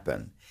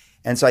happen.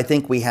 And so I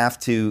think we have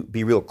to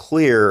be real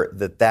clear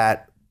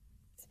that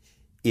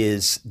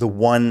is the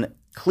one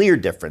clear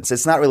difference.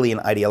 It's not really an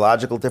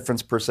ideological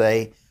difference per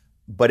se,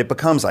 but it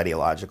becomes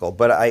ideological.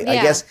 But I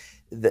guess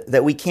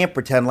that we can't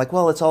pretend like,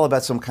 well, it's all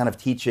about some kind of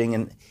teaching.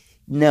 And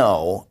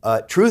no,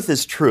 truth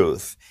is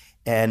truth.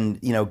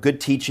 And, good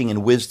teaching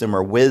and wisdom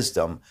are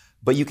wisdom.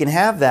 But you can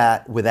have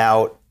that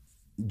without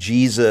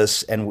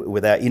Jesus and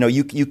without,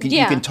 you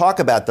can talk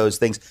about those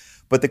things.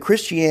 But the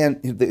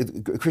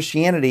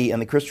Christianity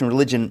and the Christian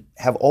religion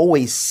have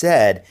always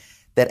said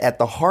that at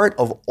the heart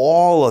of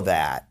all of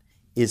that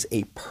is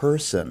a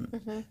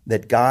person,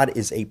 that God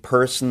is a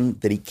person,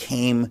 that he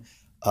came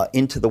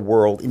into the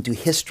world, into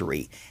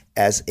history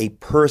as a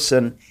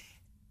person.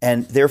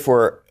 And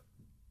therefore,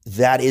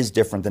 that is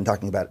different than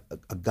talking about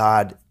a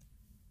God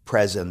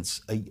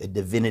presence, a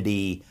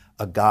divinity,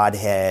 a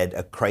Godhead,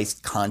 a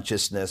Christ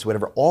consciousness,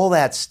 whatever. All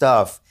that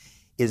stuff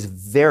is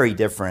very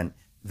different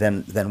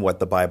than what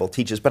the Bible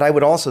teaches. But I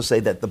would also say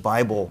that the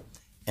Bible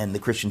and the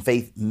Christian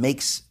faith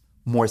makes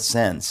more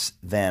sense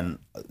than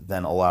a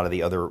lot of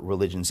the other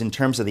religions in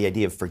terms of the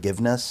idea of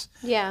forgiveness.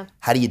 Yeah.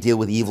 How do you deal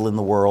with evil in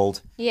the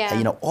world?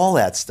 Yeah. All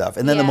that stuff.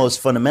 And then the Yeah. most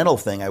fundamental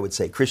thing, I would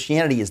say,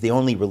 Christianity is the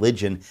only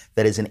religion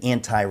that is an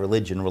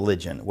anti-religion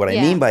religion. What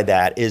I mean by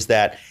that is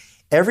that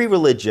every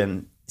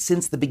religion,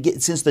 since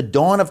the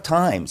dawn of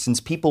time, since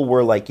people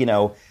were like,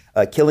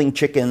 killing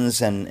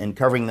chickens and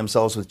covering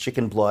themselves with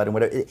chicken blood and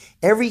whatever,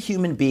 every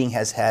human being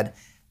has had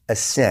a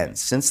sense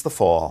since the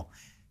fall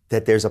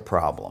that there's a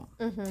problem.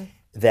 Mm-hmm.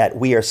 That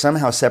we are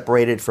somehow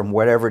separated from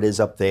whatever it is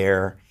up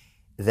there,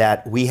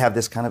 that we have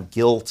this kind of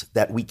guilt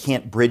that we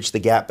can't bridge the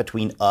gap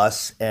between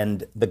us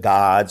and the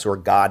gods or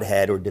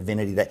Godhead or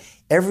divinity. That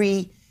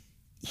every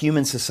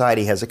human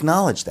society has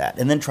acknowledged that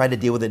and then tried to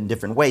deal with it in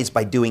different ways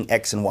by doing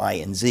X and Y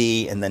and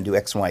Z and then do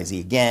X and Y, Z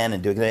again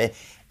and doing it.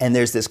 And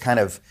there's this kind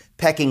of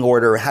pecking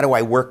order. How do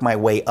I work my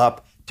way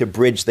up to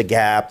bridge the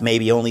gap?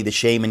 Maybe only the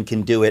shaman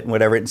can do it and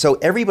whatever. And so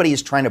everybody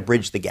is trying to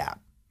bridge the gap.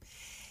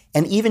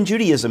 And even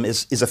Judaism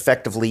is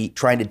effectively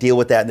trying to deal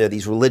with that. And there are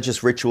these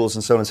religious rituals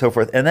and so on and so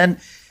forth. And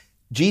then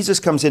Jesus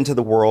comes into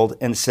the world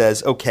and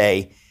says,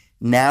 okay,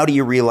 now do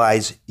you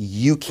realize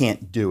you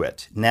can't do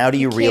it? Now do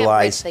you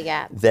realize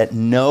that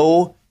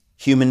no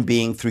human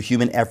being through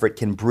human effort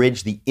can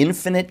bridge the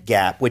infinite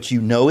gap, which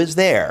you know is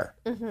there.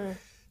 Mm-hmm.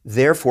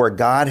 Therefore,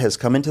 God has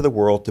come into the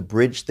world to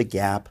bridge the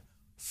gap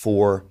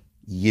for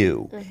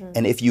you. Mm-hmm.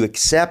 And if you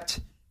accept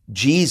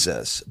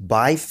Jesus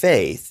by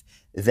faith,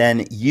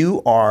 then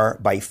you are,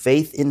 by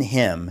faith in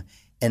him,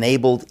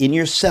 enabled in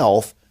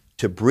yourself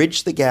to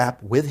bridge the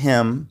gap with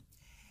him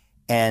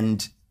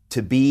and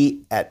to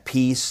be at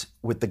peace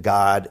with the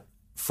God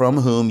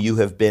from whom you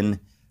have been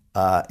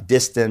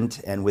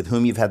distant and with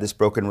whom you've had this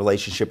broken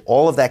relationship.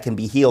 All of that can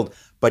be healed,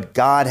 but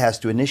God has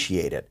to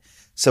initiate it.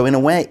 So in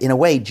a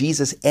way,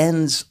 Jesus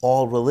ends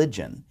all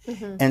religion.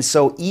 Mm-hmm. And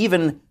so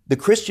even the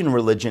Christian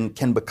religion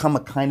can become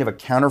a kind of a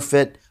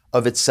counterfeit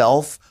of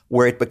itself,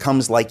 where it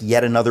becomes like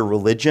yet another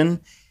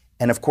religion.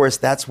 And of course,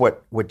 that's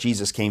what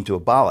Jesus came to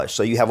abolish.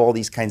 So you have all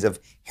these kinds of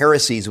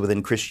heresies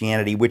within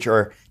Christianity, which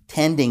are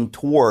tending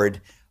toward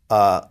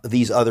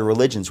these other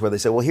religions, where they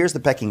say, well, here's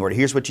the pecking order.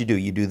 Here's what you do.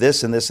 You do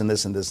this and this and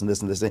this and this and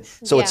this and this.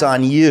 So it's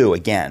on you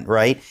again,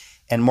 right?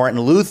 And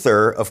Martin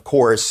Luther, of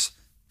course,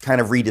 kind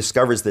of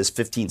rediscovers this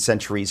 15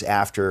 centuries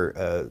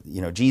after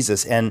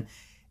Jesus and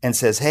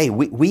says, hey,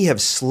 we have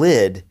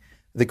slid,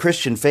 the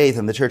Christian faith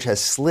and the church has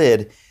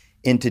slid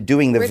into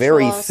doing the Rituals.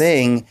 very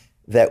thing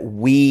that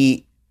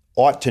we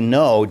ought to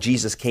know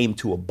Jesus came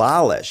to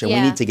abolish. And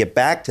we need to get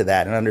back to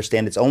that and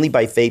understand it's only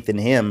by faith in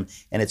him,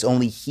 and it's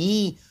only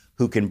he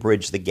who can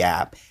bridge the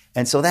gap.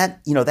 And so that,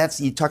 that's,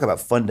 you talk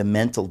about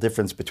fundamental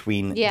difference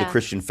between the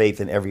Christian faith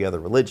and every other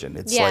religion.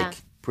 It's like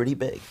pretty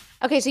big.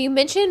 Okay, so you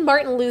mentioned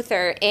Martin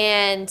Luther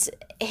and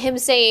him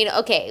saying,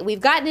 okay, we've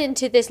gotten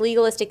into this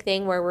legalistic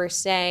thing where we're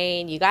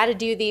saying you got to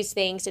do these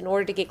things in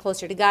order to get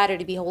closer to God or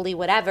to be holy,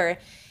 whatever.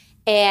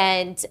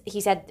 And he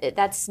said,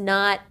 that's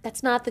not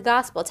the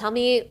gospel. Tell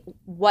me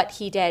what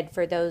he did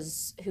for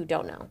those who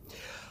don't know.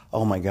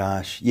 Oh my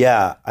gosh.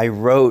 Yeah, I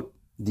wrote,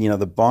 the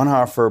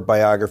Bonhoeffer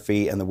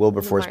biography and the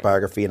Wilberforce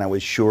biography, and I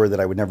was sure that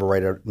I would never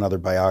write another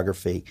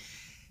biography.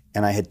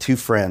 And I had two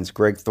friends,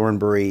 Greg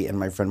Thornbury and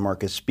my friend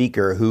Marcus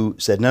Speaker, who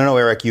said, no,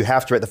 Eric, you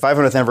have to write, the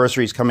 500th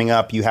anniversary is coming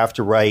up, you have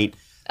to write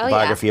the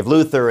biography of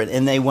Luther.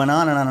 And they went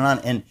on and on and on.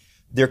 And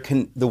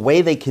the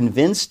way they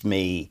convinced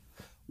me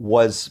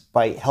was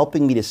by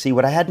helping me to see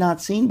what I had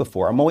not seen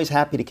before. I'm always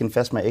happy to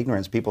confess my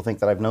ignorance. People think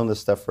that I've known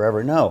this stuff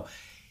forever. No,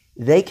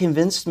 they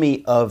convinced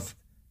me of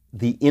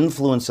the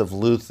influence of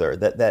Luther,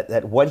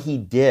 that what he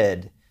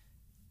did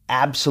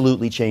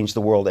absolutely changed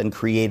the world and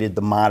created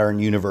the modern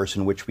universe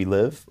in which we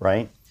live,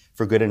 right?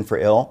 For good and for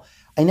ill.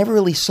 I never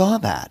really saw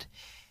that.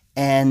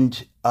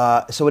 And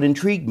so it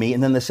intrigued me.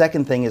 And then the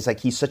second thing is, like,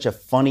 he's such a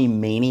funny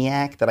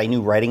maniac that I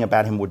knew writing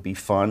about him would be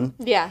fun.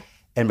 Yeah.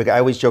 And I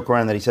always joke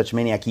around that he's such a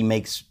maniac, he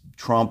makes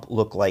Trump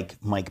look like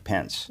Mike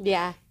Pence.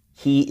 Yeah.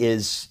 He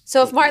is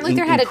So if Martin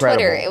Luther had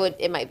incredible. a Twitter,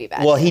 it might be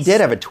bad. Well, he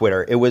did have a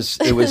Twitter. It was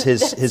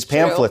his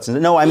pamphlets. True.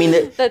 No, I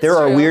mean, there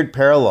are weird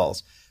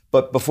parallels.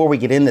 But before we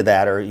get into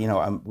that, or,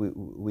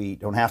 we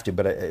don't have to,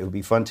 but it would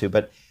be fun to.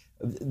 But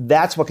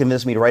that's what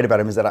convinced me to write about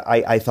him, is that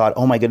I thought,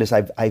 oh my goodness,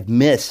 I've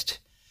missed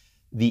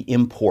the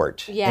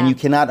import. Yeah. And you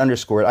cannot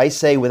underscore it. I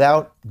say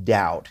without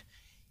doubt,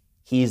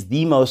 he's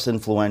the most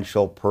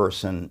influential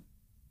person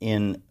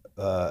in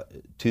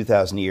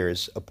 2,000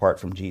 years apart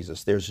from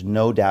Jesus. There's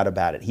no doubt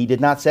about it. He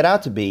did not set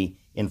out to be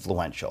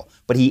influential,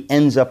 but he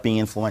ends up being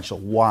influential.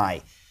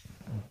 Why?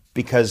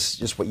 Because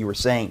just what you were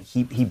saying,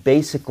 he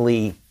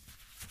basically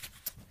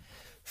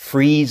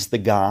frees the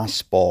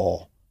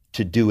gospel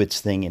to do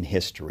its thing in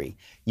history.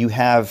 You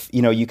have,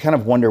 you kind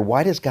of wonder,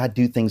 why does God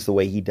do things the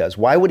way he does?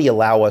 Why would he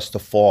allow us to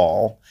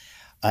fall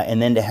and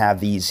then to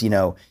have these,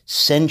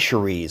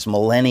 centuries,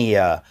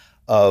 millennia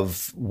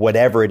of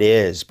whatever it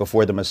is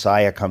before the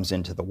Messiah comes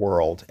into the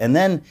world? And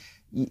then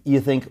you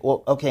think,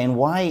 well, okay, and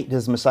why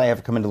does the Messiah have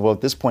to come into the world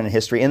at this point in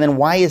history? And then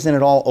why isn't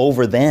it all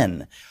over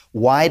then?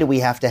 Why do we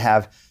have to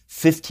have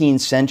 15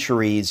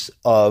 centuries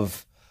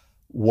of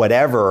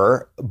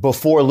whatever,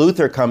 before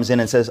Luther comes in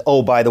and says,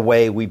 oh, by the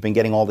way, we've been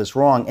getting all this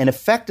wrong. And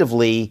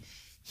effectively,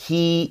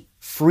 he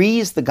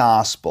frees the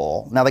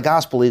gospel. Now, the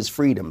gospel is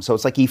freedom. So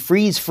it's like he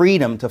frees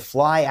freedom to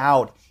fly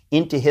out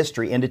into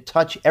history and to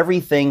touch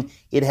everything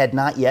it had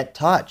not yet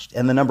touched.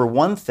 And the number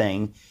one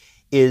thing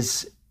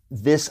is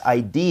this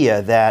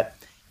idea that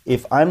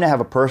if I'm to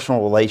have a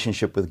personal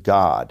relationship with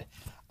God,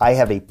 I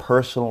have a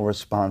personal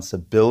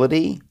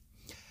responsibility.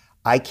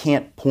 I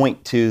can't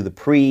point to the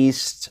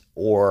priest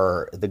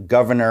or the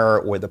governor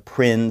or the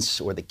prince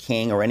or the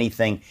king or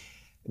anything.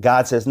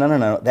 God says,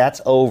 no,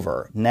 that's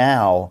over.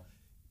 Now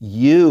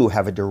you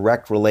have a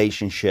direct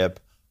relationship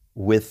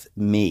with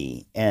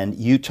me and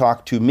you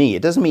talk to me.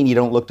 It doesn't mean you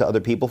don't look to other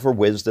people for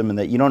wisdom and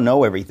that you don't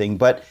know everything,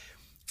 but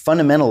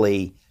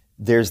fundamentally,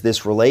 there's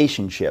this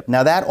relationship.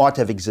 Now that ought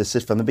to have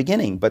existed from the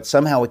beginning, but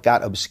somehow it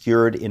got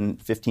obscured in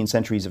 15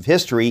 centuries of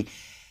history.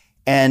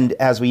 And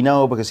as we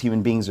know, because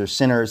human beings are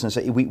sinners, and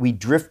so we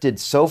drifted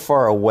so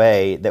far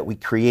away that we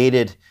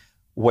created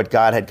what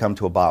God had come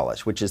to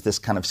abolish, which is this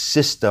kind of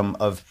system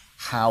of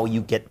how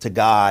you get to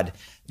God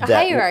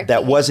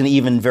that wasn't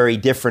even very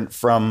different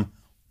from,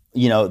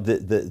 you know,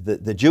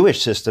 the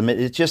Jewish system.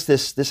 It's just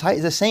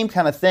the same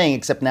kind of thing,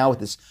 except now with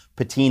this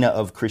patina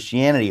of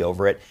Christianity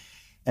over it.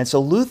 And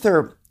so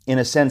Luther, in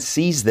a sense,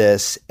 sees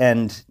this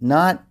and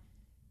not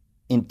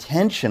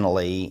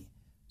intentionally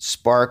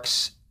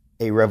sparks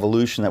a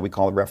revolution that we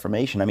call the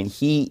Reformation. I mean,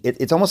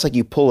 it's almost like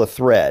you pull a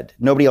thread.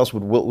 Nobody else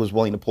was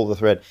willing to pull the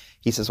thread.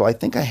 He says, well, I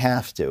think I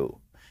have to,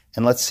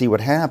 and let's see what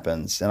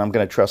happens, and I'm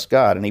going to trust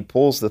God. And he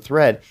pulls the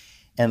thread,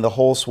 and the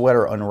whole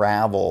sweater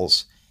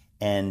unravels,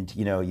 and,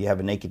 you know, you have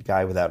a naked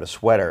guy without a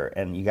sweater,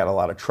 and you got a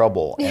lot of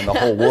trouble, and the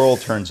whole world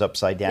turns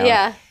upside down.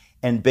 Yeah.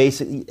 And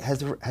basically,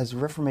 has the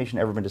Reformation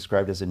ever been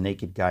described as a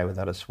naked guy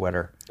without a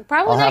sweater?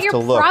 Probably not. You're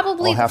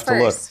probably the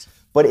first.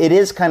 But it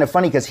is kind of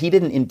funny because he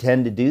didn't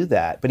intend to do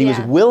that, but he was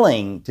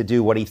willing to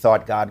do what he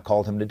thought God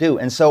called him to do.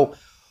 And so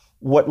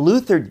what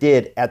Luther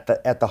did at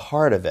the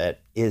heart of it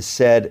is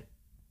said,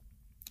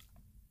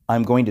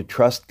 I'm going to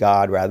trust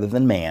God rather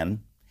than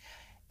man,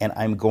 and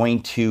I'm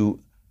going to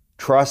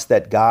trust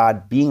that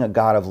God, being a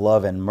God of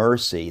love and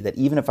mercy, that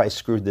even if I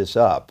screwed this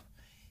up,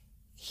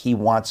 he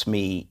wants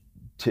me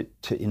to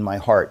in my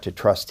heart to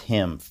trust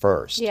him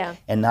first,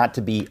 and not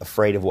to be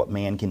afraid of what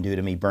man can do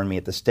to me, burn me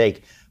at the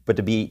stake, but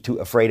to be too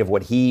afraid of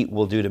what he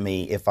will do to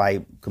me if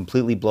I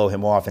completely blow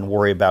him off and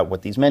worry about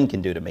what these men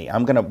can do to me.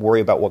 I'm going to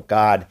worry about what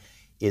God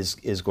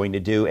is going to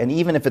do, and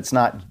even if it's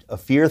not a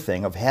fear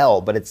thing of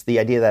hell, but it's the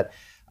idea that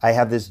I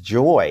have this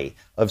joy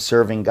of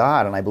serving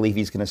God, and I believe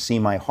he's going to see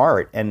my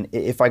heart. And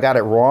if I got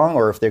it wrong,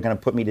 or if they're going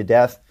to put me to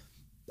death,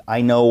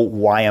 I know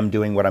why I'm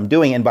doing what I'm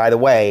doing. And by the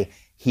way,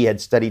 he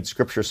had studied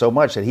Scripture so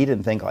much that he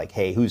didn't think like,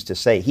 hey, who's to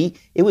say?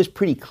 It was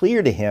pretty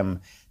clear to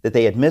him that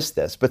they had missed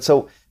this. But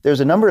so there's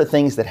a number of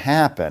things that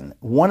happen.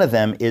 One of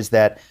them is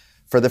that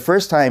for the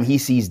first time, he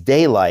sees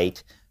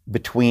daylight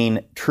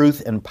between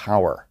truth and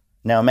power.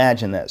 Now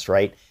imagine this,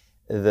 right?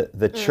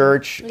 The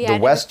church, the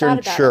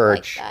Western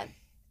church,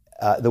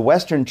 the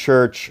Western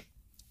church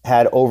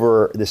had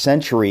over the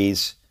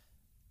centuries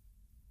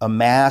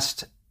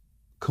amassed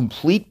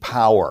complete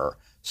power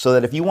so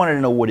that if you wanted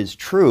to know what is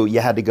true, you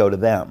had to go to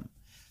them.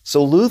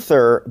 So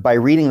Luther, by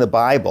reading the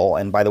Bible,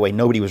 and by the way,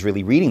 nobody was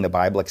really reading the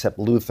Bible except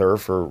Luther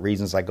for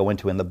reasons I go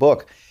into in the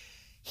book,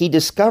 he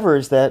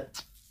discovers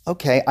that,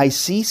 okay, I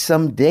see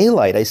some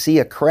daylight, I see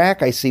a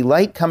crack, I see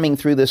light coming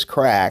through this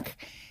crack.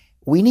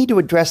 We need to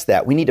address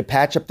that. We need to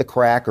patch up the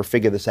crack or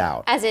figure this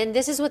out. As in,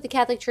 this is what the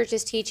Catholic Church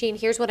is teaching.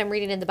 Here's what I'm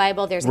reading in the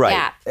Bible. There's a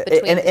gap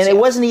between and it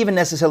wasn't even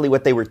necessarily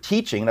what they were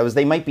teaching. It was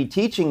they might be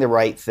teaching the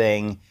right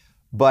thing,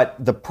 but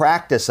the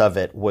practice of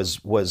it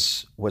was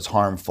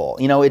harmful.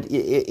 You know,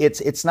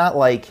 it's not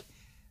like,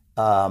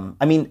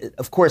 I mean,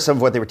 of course, some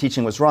of what they were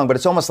teaching was wrong, but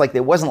it's almost like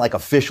it wasn't like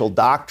official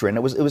doctrine.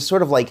 It was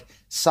sort of like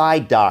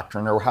side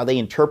doctrine or how they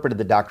interpreted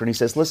the doctrine. He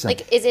says, listen.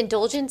 Like, is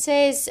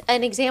indulgences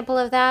an example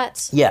of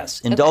that?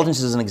 Yes,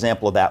 indulgences is an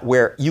example of that,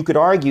 where you could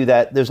argue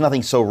that there's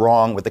nothing so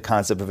wrong with the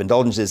concept of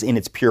indulgences in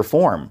its pure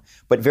form,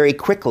 but very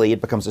quickly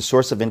it becomes a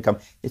source of income.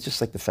 It's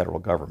just like the federal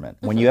government.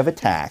 When you have a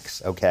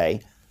tax,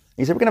 okay,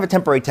 he said, we're going to have a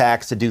temporary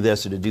tax to do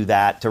this or to do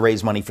that, to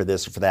raise money for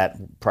this or for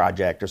that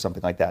project or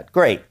something like that.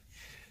 Great.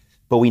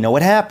 But we know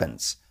what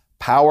happens.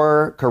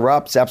 Power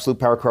corrupts, absolute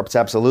power corrupts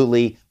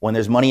absolutely. When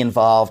there's money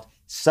involved,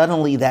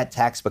 suddenly that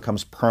tax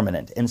becomes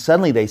permanent. And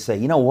suddenly they say,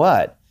 you know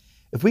what?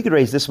 If we could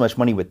raise this much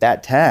money with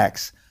that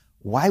tax,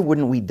 why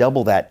wouldn't we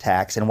double that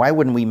tax? And why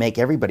wouldn't we make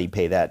everybody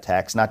pay that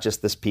tax, not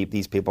just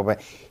these people?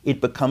 But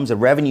it becomes a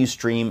revenue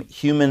stream.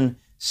 Human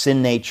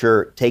sin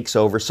nature takes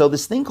over. So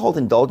this thing called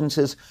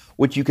indulgences,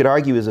 which you could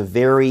argue is a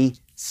very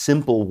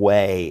simple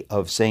way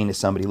of saying to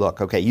somebody, look,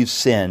 okay, you've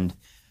sinned.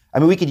 I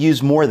mean, we could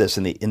use more of this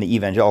in the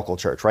evangelical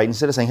church, right?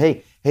 Instead of saying,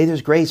 hey,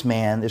 there's grace,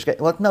 man.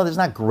 Well, no, there's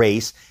not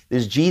grace.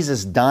 There's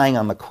Jesus dying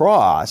on the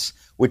cross,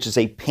 which is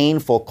a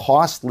painful,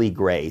 costly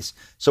grace.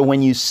 So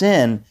when you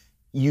sin,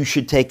 you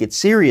should take it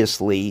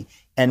seriously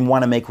and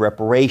want to make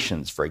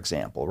reparations, for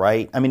example,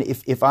 right? I mean,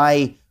 if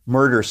I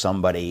murder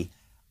somebody,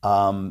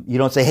 You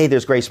don't say, hey,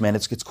 there's grace, man.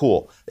 It's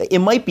cool. It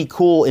might be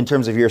cool in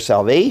terms of your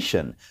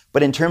salvation,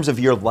 but in terms of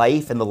your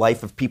life and the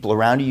life of people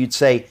around you, you'd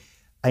say,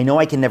 I know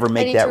I can never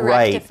make that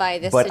right,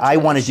 but I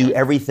want to do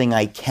everything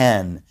I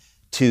can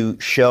to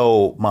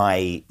show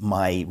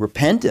my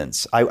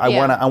repentance. I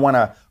want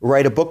to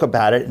write a book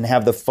about it and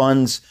have the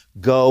funds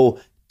go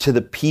to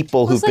the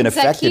people who've been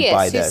affected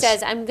by this. Who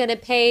says, I'm going to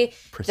pay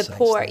the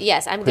poor.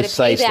 Yes, I'm going to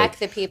pay back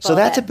the people. So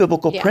that's a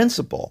biblical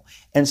principle.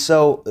 And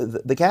so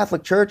the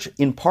Catholic Church,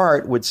 in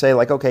part, would say,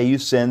 like, okay, you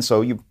sin,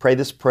 so you pray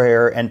this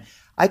prayer. And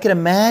I can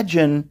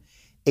imagine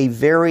a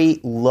very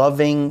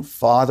loving,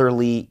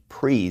 fatherly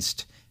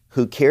priest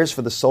who cares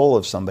for the soul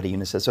of somebody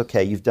and says,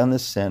 okay, you've done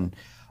this sin.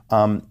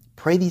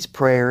 Pray these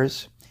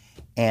prayers.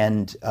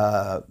 And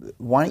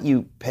why don't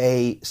you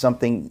pay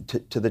something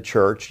to the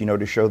church,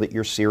 to show that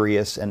you're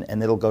serious,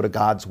 and it'll go to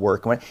God's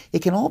work.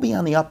 It can all be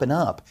on the up and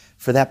up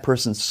for that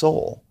person's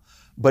soul.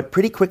 But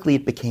pretty quickly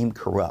it became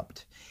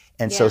corrupt.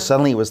 And so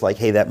suddenly it was like,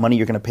 hey, that money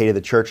you're going to pay to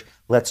the church,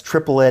 let's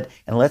triple it,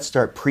 and let's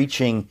start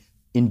preaching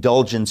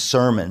indulgent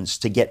sermons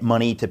to get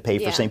money to pay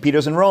for St.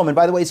 Peter's in Rome. And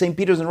by the way, St.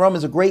 Peter's in Rome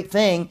is a great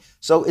thing,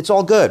 so it's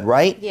all good,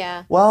 right?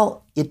 Yeah.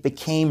 Well, it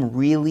became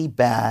really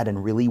bad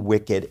and really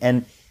wicked.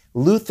 And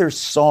Luther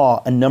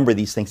saw a number of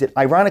these things. It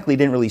ironically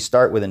didn't really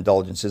start with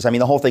indulgences. I mean,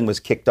 the whole thing was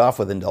kicked off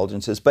with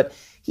indulgences, but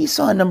he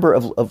saw a number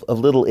of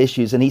little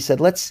issues, and he said,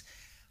 let's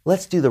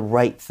do the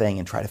right thing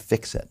and try to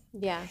fix it.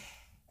 Yeah.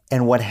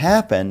 And what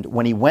happened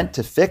when he went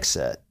to fix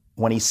it,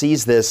 when he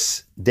sees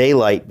this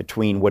daylight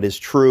between what is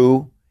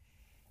true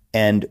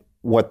and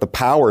what the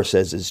power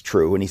says is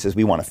true, and he says,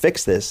 we want to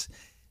fix this,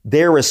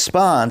 their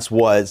response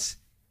was,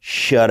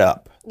 shut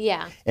up.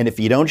 Yeah. And if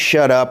you don't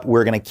shut up,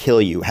 we're going to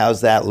kill you.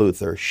 How's that,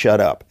 Luther?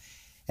 Shut up.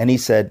 And he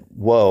said,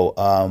 whoa,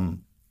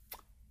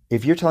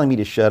 if you're telling me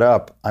to shut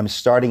up, I'm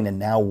starting to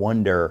now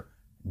wonder,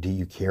 do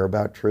you care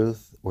about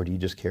truth or do you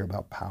just care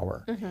about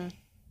power? Mm-hmm.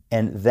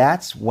 And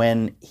that's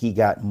when he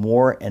got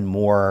more and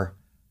more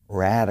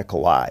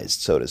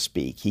radicalized, so to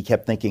speak. He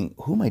kept thinking,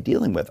 who am I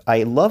dealing with?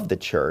 I love the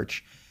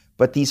church,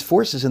 but these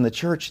forces in the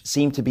church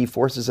seem to be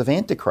forces of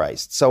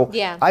Antichrist. So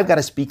I've got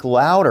to speak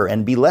louder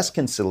and be less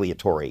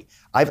conciliatory.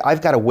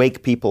 I've got to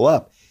wake people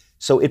up.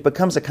 So it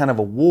becomes a kind of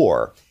a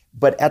war.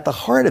 But at the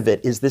heart of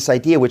it is this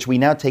idea, which we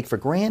now take for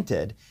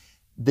granted,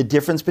 the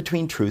difference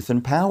between truth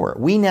and power.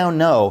 We now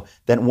know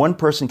that one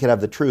person could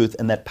have the truth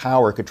and that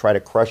power could try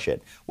to crush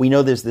it. We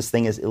know there's this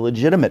thing as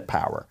illegitimate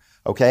power,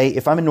 okay?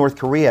 If I'm in North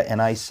Korea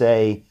and I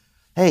say,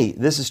 hey,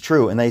 this is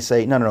true, and they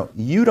say, no,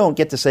 you don't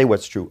get to say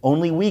what's true.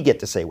 Only we get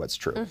to say what's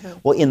true. Mm-hmm.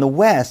 Well, in the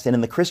West and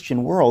in the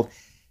Christian world,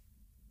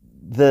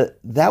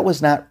 that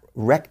was not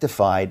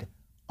rectified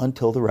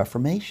until the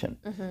Reformation.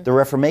 Mm-hmm. The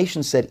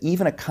Reformation said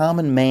even a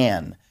common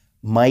man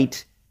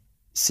might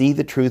see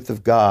the truth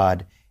of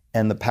God,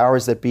 and the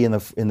powers that be in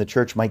the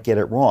church might get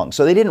it wrong.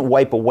 So they didn't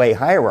wipe away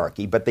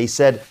hierarchy, but they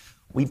said,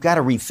 we've got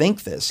to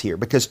rethink this here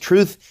because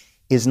truth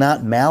is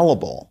not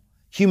malleable.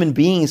 Human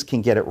beings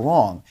can get it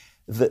wrong.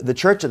 The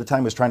church at the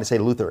time was trying to say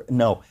to Luther,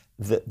 no,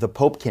 the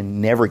Pope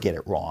can never get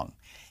it wrong,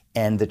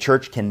 and the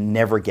church can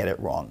never get it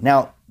wrong.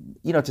 Now,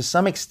 to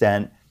some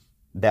extent,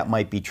 that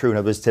might be true. In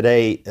other words,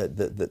 today,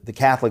 the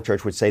Catholic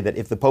Church would say that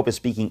if the Pope is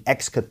speaking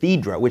ex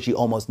cathedra, which he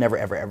almost never,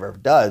 ever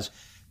does,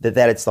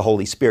 that it's the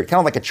Holy Spirit. Kind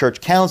of like a church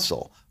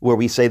council, where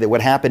we say that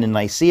what happened in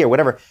Nicaea or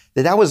whatever,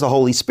 that was the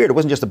Holy Spirit. It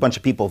wasn't just a bunch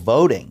of people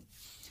voting.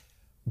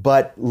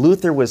 But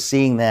Luther was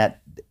seeing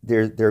that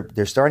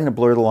they're starting to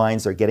blur the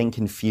lines. They're getting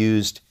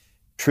confused.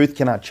 Truth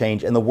cannot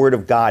change. And the Word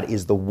of God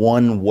is the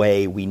one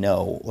way we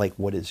know, like,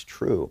 what is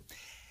true.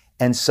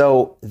 And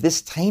so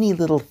this tiny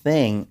little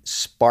thing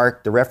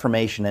sparked the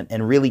Reformation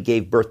and really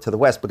gave birth to the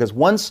West. Because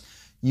once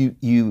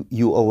you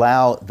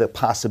allow the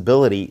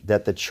possibility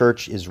that the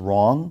church is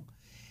wrong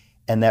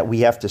and that we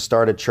have to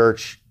start a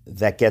church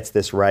that gets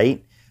this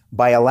right,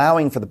 by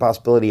allowing for the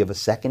possibility of a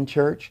second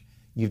church,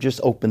 you've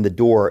just opened the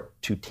door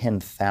to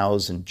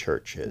 10,000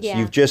 churches. Yeah.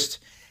 You've just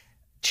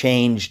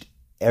changed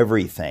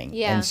everything.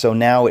 Yeah. And so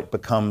now it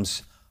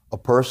becomes a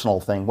personal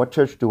thing. What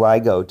church do I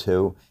go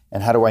to?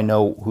 And how do I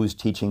know who's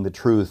teaching the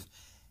truth?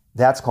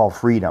 That's called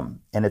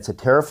freedom. And it's a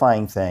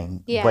terrifying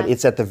thing, but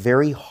it's at the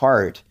very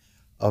heart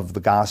of the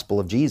gospel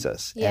of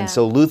Jesus. Yeah. And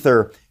so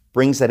Luther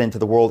brings that into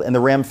the world, and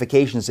the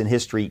ramifications in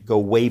history go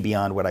way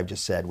beyond what I've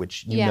just said,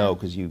 which you know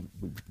because you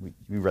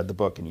read the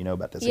book and you know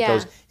about this.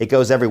 Yeah. It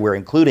goes everywhere,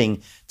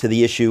 including to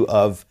the issue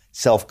of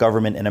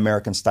self-government and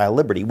American-style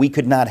liberty. We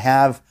could not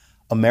have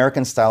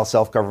American-style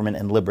self-government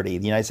and liberty.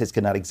 The United States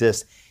could not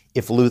exist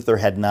if Luther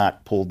had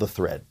not pulled the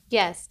thread.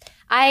 Yes.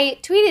 I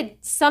tweeted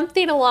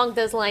something along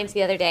those lines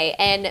the other day,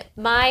 and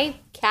my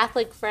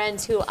Catholic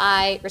friends who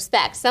I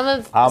respect, some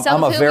of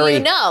whom you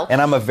know.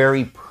 And I'm a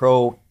very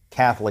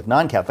pro-Catholic,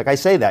 non-Catholic. I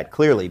say that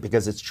clearly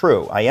because it's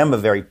true. I am a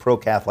very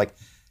pro-Catholic,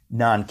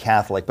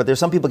 non-Catholic. But there's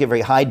some people get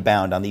very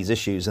hidebound on these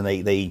issues, and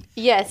they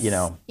Yes. You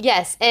know.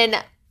 Yes,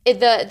 and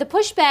the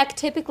pushback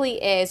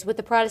typically is with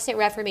the Protestant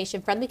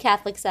Reformation from the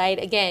Catholic side.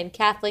 Again,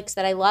 Catholics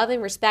that I love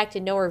and respect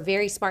and know are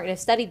very smart and have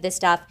studied this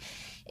stuff,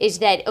 is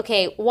that,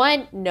 okay,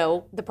 one,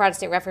 no, the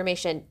Protestant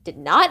Reformation did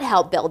not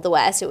help build the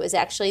West. It was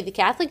actually the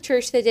Catholic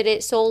Church that did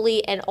it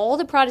solely, and all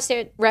the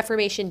Protestant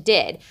Reformation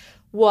did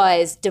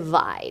was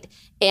divide.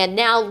 And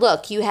now,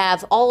 look, you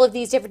have all of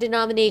these different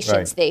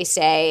denominations, they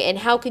say, and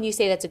how can you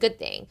say that's a good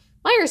thing?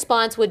 My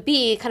response would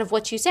be kind of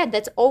what you said.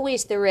 That's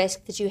always the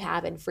risk that you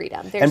have in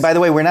freedom. And by the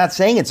way, we're not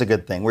saying it's a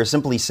good thing. We're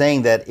simply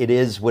saying that it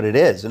is what it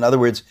is. In other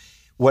words,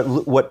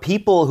 what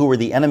people who were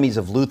the enemies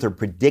of Luther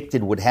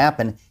predicted would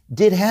happen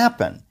did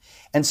happen.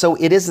 And so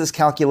it is this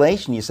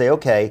calculation. You say,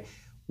 okay,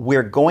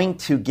 we're going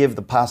to give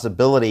the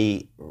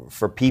possibility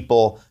for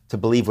people to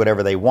believe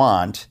whatever they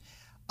want,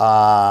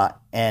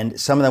 and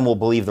some of them will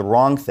believe the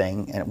wrong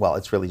thing. And well,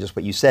 it's really just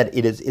what you said.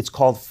 It's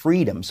called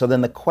freedom. So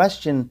then the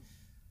question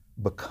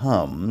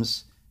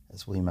becomes,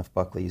 as William F.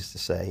 Buckley used to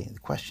say, the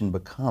question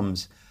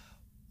becomes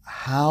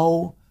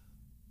how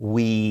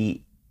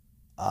we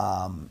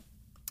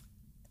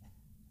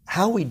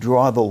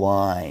draw the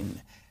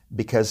line,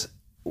 because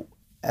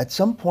at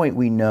some point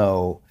we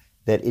know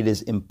that it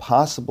is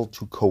impossible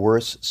to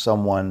coerce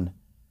someone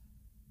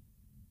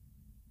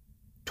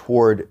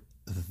toward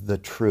the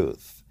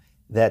truth,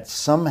 that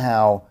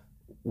somehow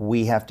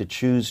we have to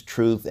choose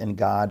truth and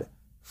God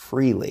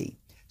freely.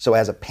 So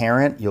as a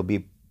parent, you'll be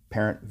a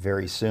parent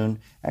very soon.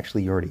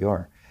 Actually, you already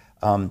are.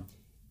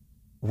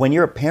 When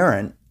you're a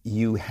parent,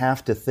 you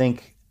have to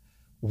think,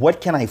 what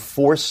can I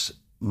force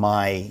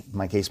my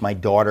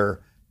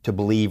daughter to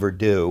believe or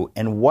do,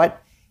 and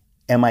what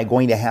am I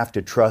going to have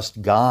to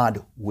trust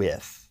God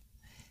with?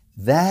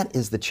 That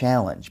is the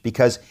challenge,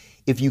 because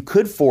if you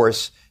could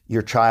force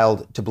your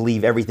child to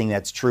believe everything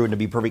that's true and to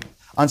be perfect,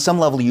 on some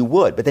level you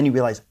would, but then you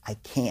realize, I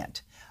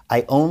can't.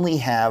 I only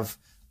have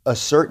a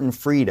certain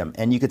freedom.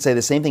 And you could say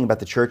the same thing about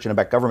the church and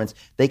about governments.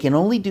 They can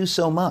only do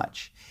so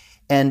much.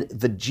 And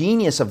the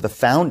genius of the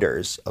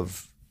founders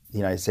of the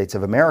United States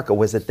of America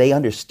was that they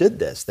understood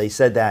this. They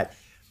said that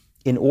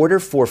in order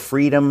for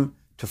freedom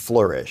to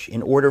flourish,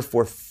 in order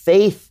for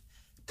faith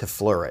to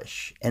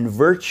flourish and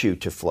virtue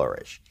to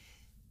flourish,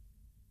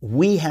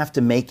 we have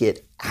to make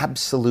it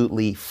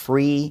absolutely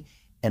free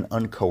and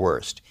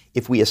uncoerced.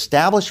 If we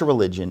establish a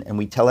religion and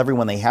we tell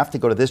everyone they have to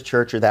go to this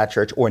church or that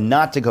church, or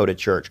not to go to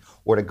church,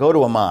 or to go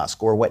to a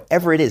mosque, or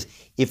whatever it is,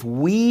 if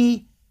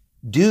we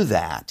do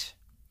that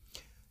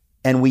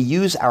and we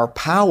use our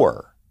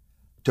power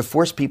to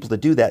force people to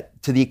do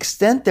that, to the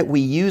extent that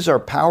we use our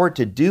power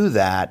to do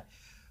that,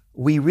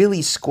 we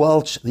really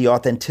squelch the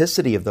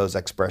authenticity of those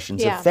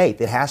expressions of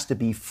faith. It has to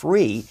be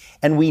free.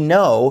 And we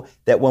know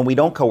that when we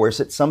don't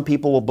coerce it, some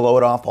people will blow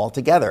it off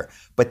altogether.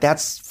 But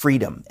that's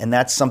freedom. And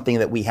that's something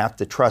that we have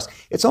to trust.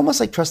 It's almost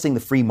like trusting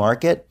the free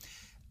market.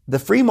 The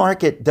free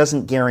market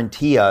doesn't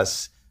guarantee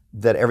us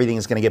that everything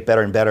is going to get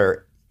better and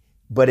better,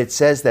 but it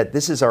says that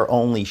this is our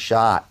only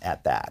shot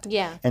at that.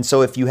 Yeah. And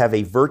so if you have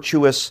a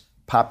virtuous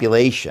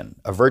population,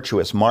 a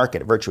virtuous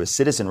market, a virtuous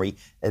citizenry,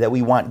 that we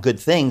want good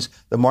things,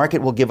 the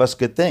market will give us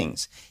good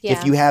things. Yeah.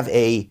 If you have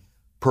a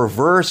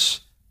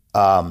perverse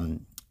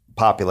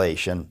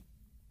population,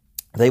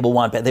 they will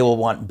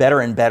want better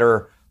and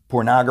better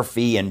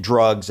pornography and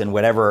drugs and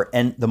whatever,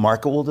 and the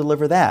market will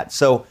deliver that.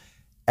 So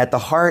at the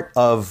heart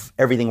of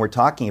everything we're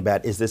talking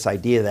about is this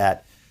idea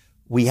that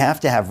we have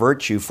to have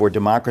virtue for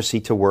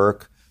democracy to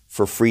work,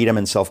 for freedom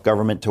and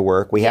self-government to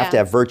work. We have to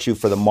have virtue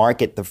for the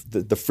market,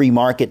 the free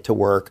market to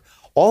work.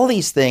 All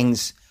these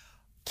things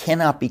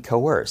cannot be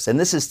coerced. And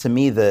this is, to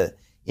me, the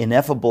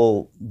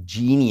ineffable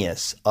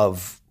genius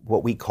of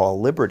what we call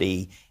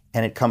liberty.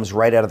 And it comes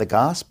right out of the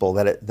gospel,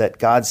 that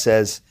God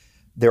says,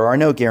 there are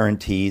no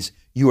guarantees.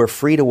 You are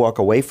free to walk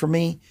away from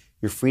me.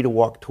 You're free to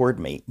walk toward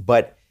me.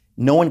 But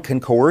no one can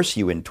coerce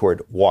you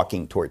toward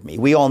walking toward me.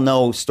 We all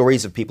know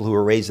stories of people who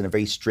were raised in a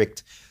very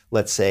strict,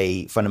 let's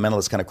say,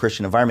 fundamentalist kind of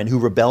Christian environment who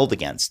rebelled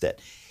against it.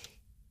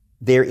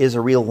 There is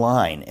a real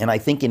line. And I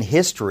think in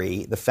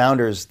history, the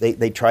founders,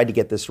 they tried to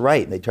get this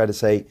right. They tried to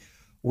say,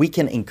 we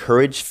can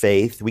encourage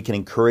faith, we can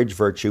encourage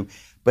virtue,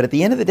 but at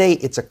the end of the day,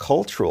 it's a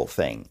cultural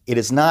thing. It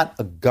is not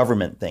a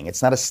government thing.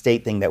 It's not a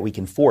state thing that we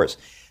can force.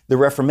 The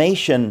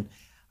Reformation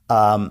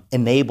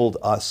enabled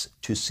us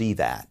to see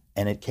that.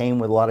 And it came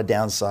with a lot of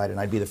downside. And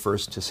I'd be the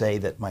first to say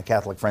that my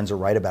Catholic friends are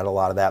right about a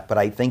lot of that. But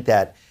I think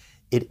that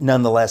it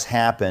nonetheless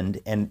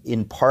happened, and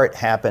in part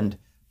happened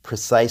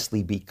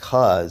precisely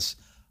because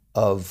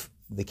of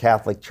the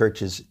Catholic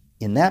churches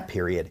in that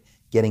period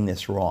getting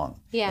this wrong.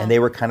 Yeah. And they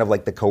were kind of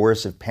like the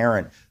coercive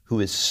parent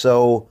who is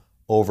so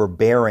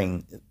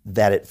overbearing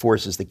that it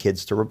forces the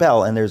kids to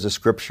rebel. And there's a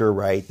scripture,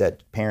 right,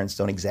 that parents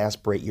don't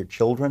exasperate your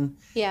children.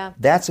 Yeah.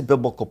 That's a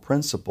biblical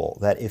principle,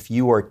 that if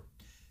you are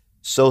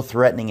so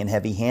threatening and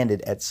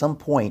heavy-handed, at some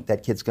point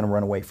that kid's going to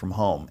run away from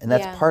home. And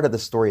that's part of the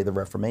story of the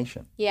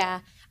Reformation. Yeah.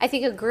 I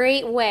think a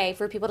great way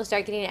for people to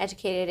start getting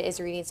educated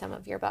is reading some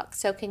of your books.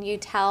 So can you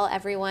tell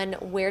everyone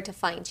where to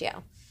find you?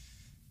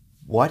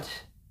 What?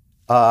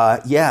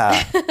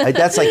 Yeah.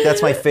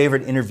 That's my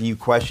favorite interview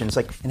question. It's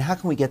like, and how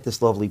can we get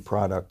this lovely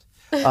product?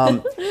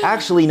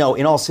 Actually, no,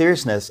 in all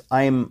seriousness,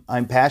 I'm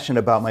passionate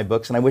about my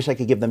books, and I wish I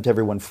could give them to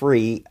everyone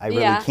free. I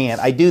really can't.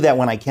 I do that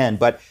when I can,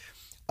 but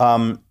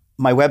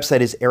My website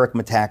is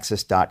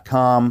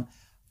ericmetaxas.com.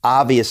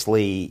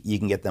 Obviously, you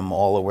can get them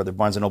all over the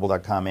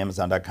barnesandnoble.com,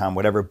 amazon.com,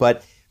 whatever.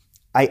 But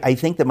I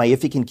think that my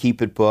If You Can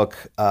Keep It book,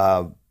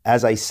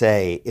 as I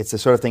say, it's the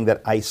sort of thing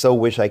that I so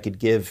wish I could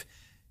give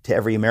to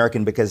every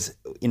American, because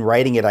in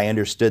writing it, I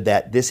understood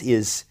that this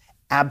is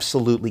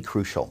absolutely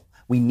crucial.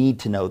 We need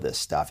to know this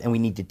stuff, and we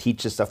need to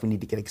teach this stuff. We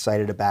need to get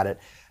excited about it.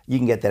 You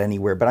can get that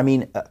anywhere. But I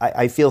mean,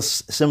 I feel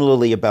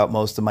similarly about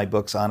most of my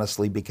books,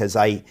 honestly, because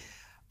I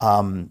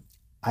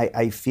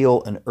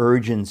feel an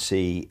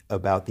urgency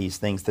about these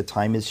things. The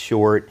time is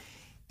short,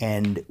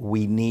 and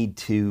we need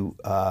to,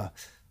 well,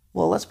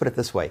 let's put it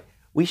this way.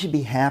 We should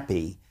be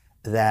happy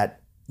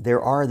that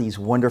there are these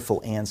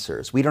wonderful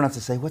answers. We don't have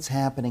to say, what's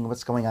happening,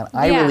 what's going on.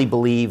 I really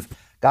believe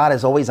God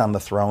is always on the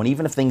throne.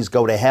 Even if things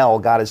go to hell,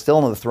 God is still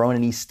on the throne,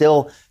 and he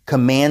still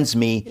commands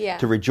me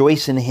to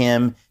rejoice in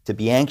him, to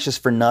be anxious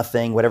for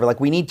nothing, whatever. Like,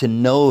 we need to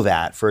know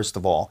that, first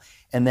of all.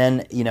 And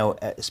then, you know,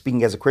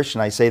 speaking as a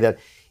Christian, I say that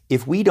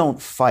if we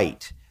don't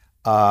fight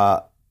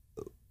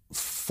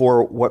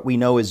for what we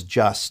know is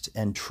just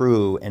and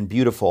true and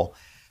beautiful,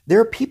 there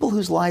are people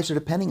whose lives are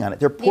depending on it.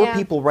 There are poor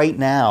people right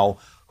now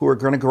who are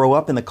going to grow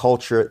up in the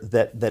culture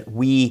that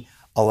we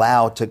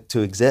allow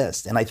to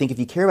exist. And I think if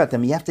you care about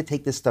them, you have to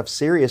take this stuff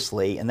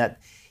seriously. And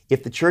that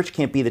if the church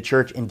can't be the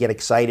church and get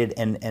excited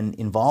and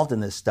involved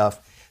in this stuff,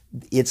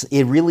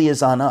 it really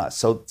is on us.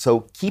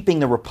 So keeping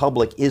the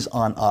republic is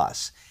on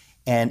us.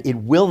 And it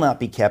will not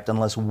be kept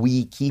unless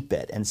we keep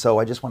it. And so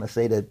I just want to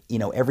say to, you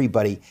know,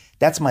 everybody,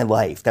 that's my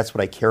life. That's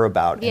what I care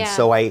about. And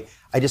so I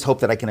just hope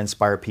that I can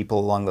inspire people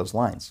along those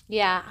lines.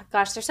 Yeah.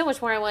 Gosh, there's so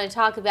much more I want to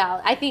talk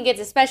about. I think it's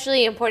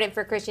especially important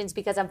for Christians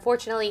because,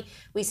 unfortunately,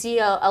 we see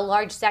a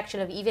large section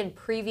of even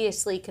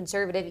previously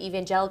conservative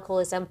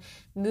evangelicalism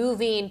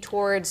moving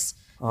towards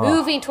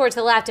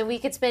the left. And we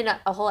could spend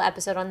a whole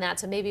episode on that.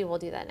 So maybe we'll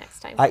do that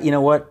next time. You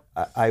know what?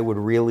 I would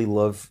really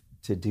love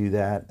to do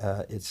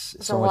that. It's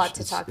so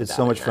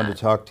much fun to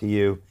talk to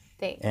you.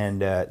 Thanks.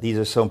 And these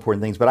are so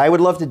important things. But I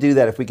would love to do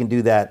that if we can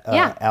do that,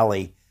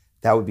 Allie.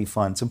 That would be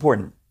fun. It's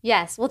important.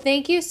 Yes. Well,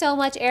 thank you so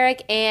much,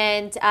 Eric.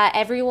 And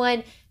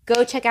everyone,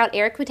 go check out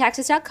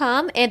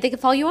ericmetaxas.com. And they can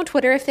follow you on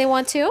Twitter if they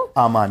want to.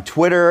 I'm on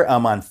Twitter.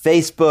 I'm on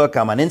Facebook.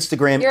 I'm on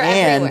Instagram. You're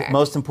everywhere. And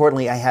most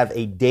importantly, I have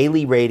a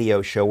daily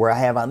radio show where I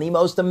have on the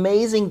most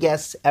amazing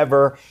guests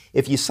ever.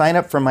 If you sign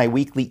up for my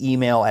weekly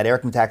email at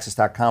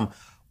ericmetaxas.com,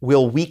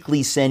 we'll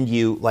weekly send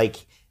you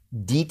like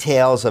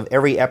details of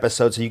every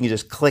episode so you can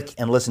just click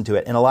and listen to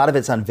it. And a lot of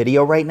it's on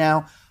video right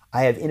now.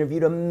 I have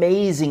interviewed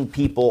amazing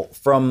people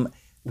from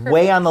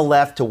way on the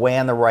left to way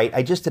on the right.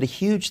 I just did a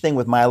huge thing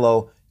with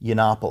Milo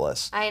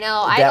Yiannopoulos. I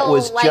know. I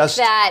don't like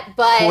that,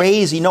 but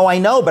crazy. No, I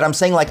know, but I'm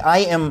saying like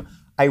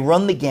I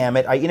run the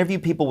gamut. I interview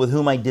people with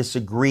whom I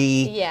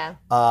disagree. Yeah.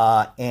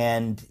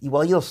 And,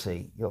 well, you'll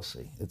see.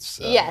 It's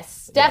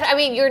yes. I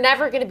mean, you're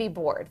never going to be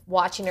bored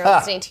watching or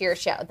listening to your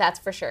show. That's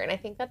for sure. And I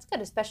think that's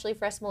good, especially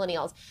for us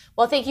millennials.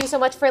 Well, thank you so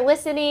much for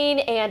listening,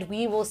 and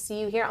we will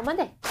see you here on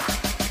Monday.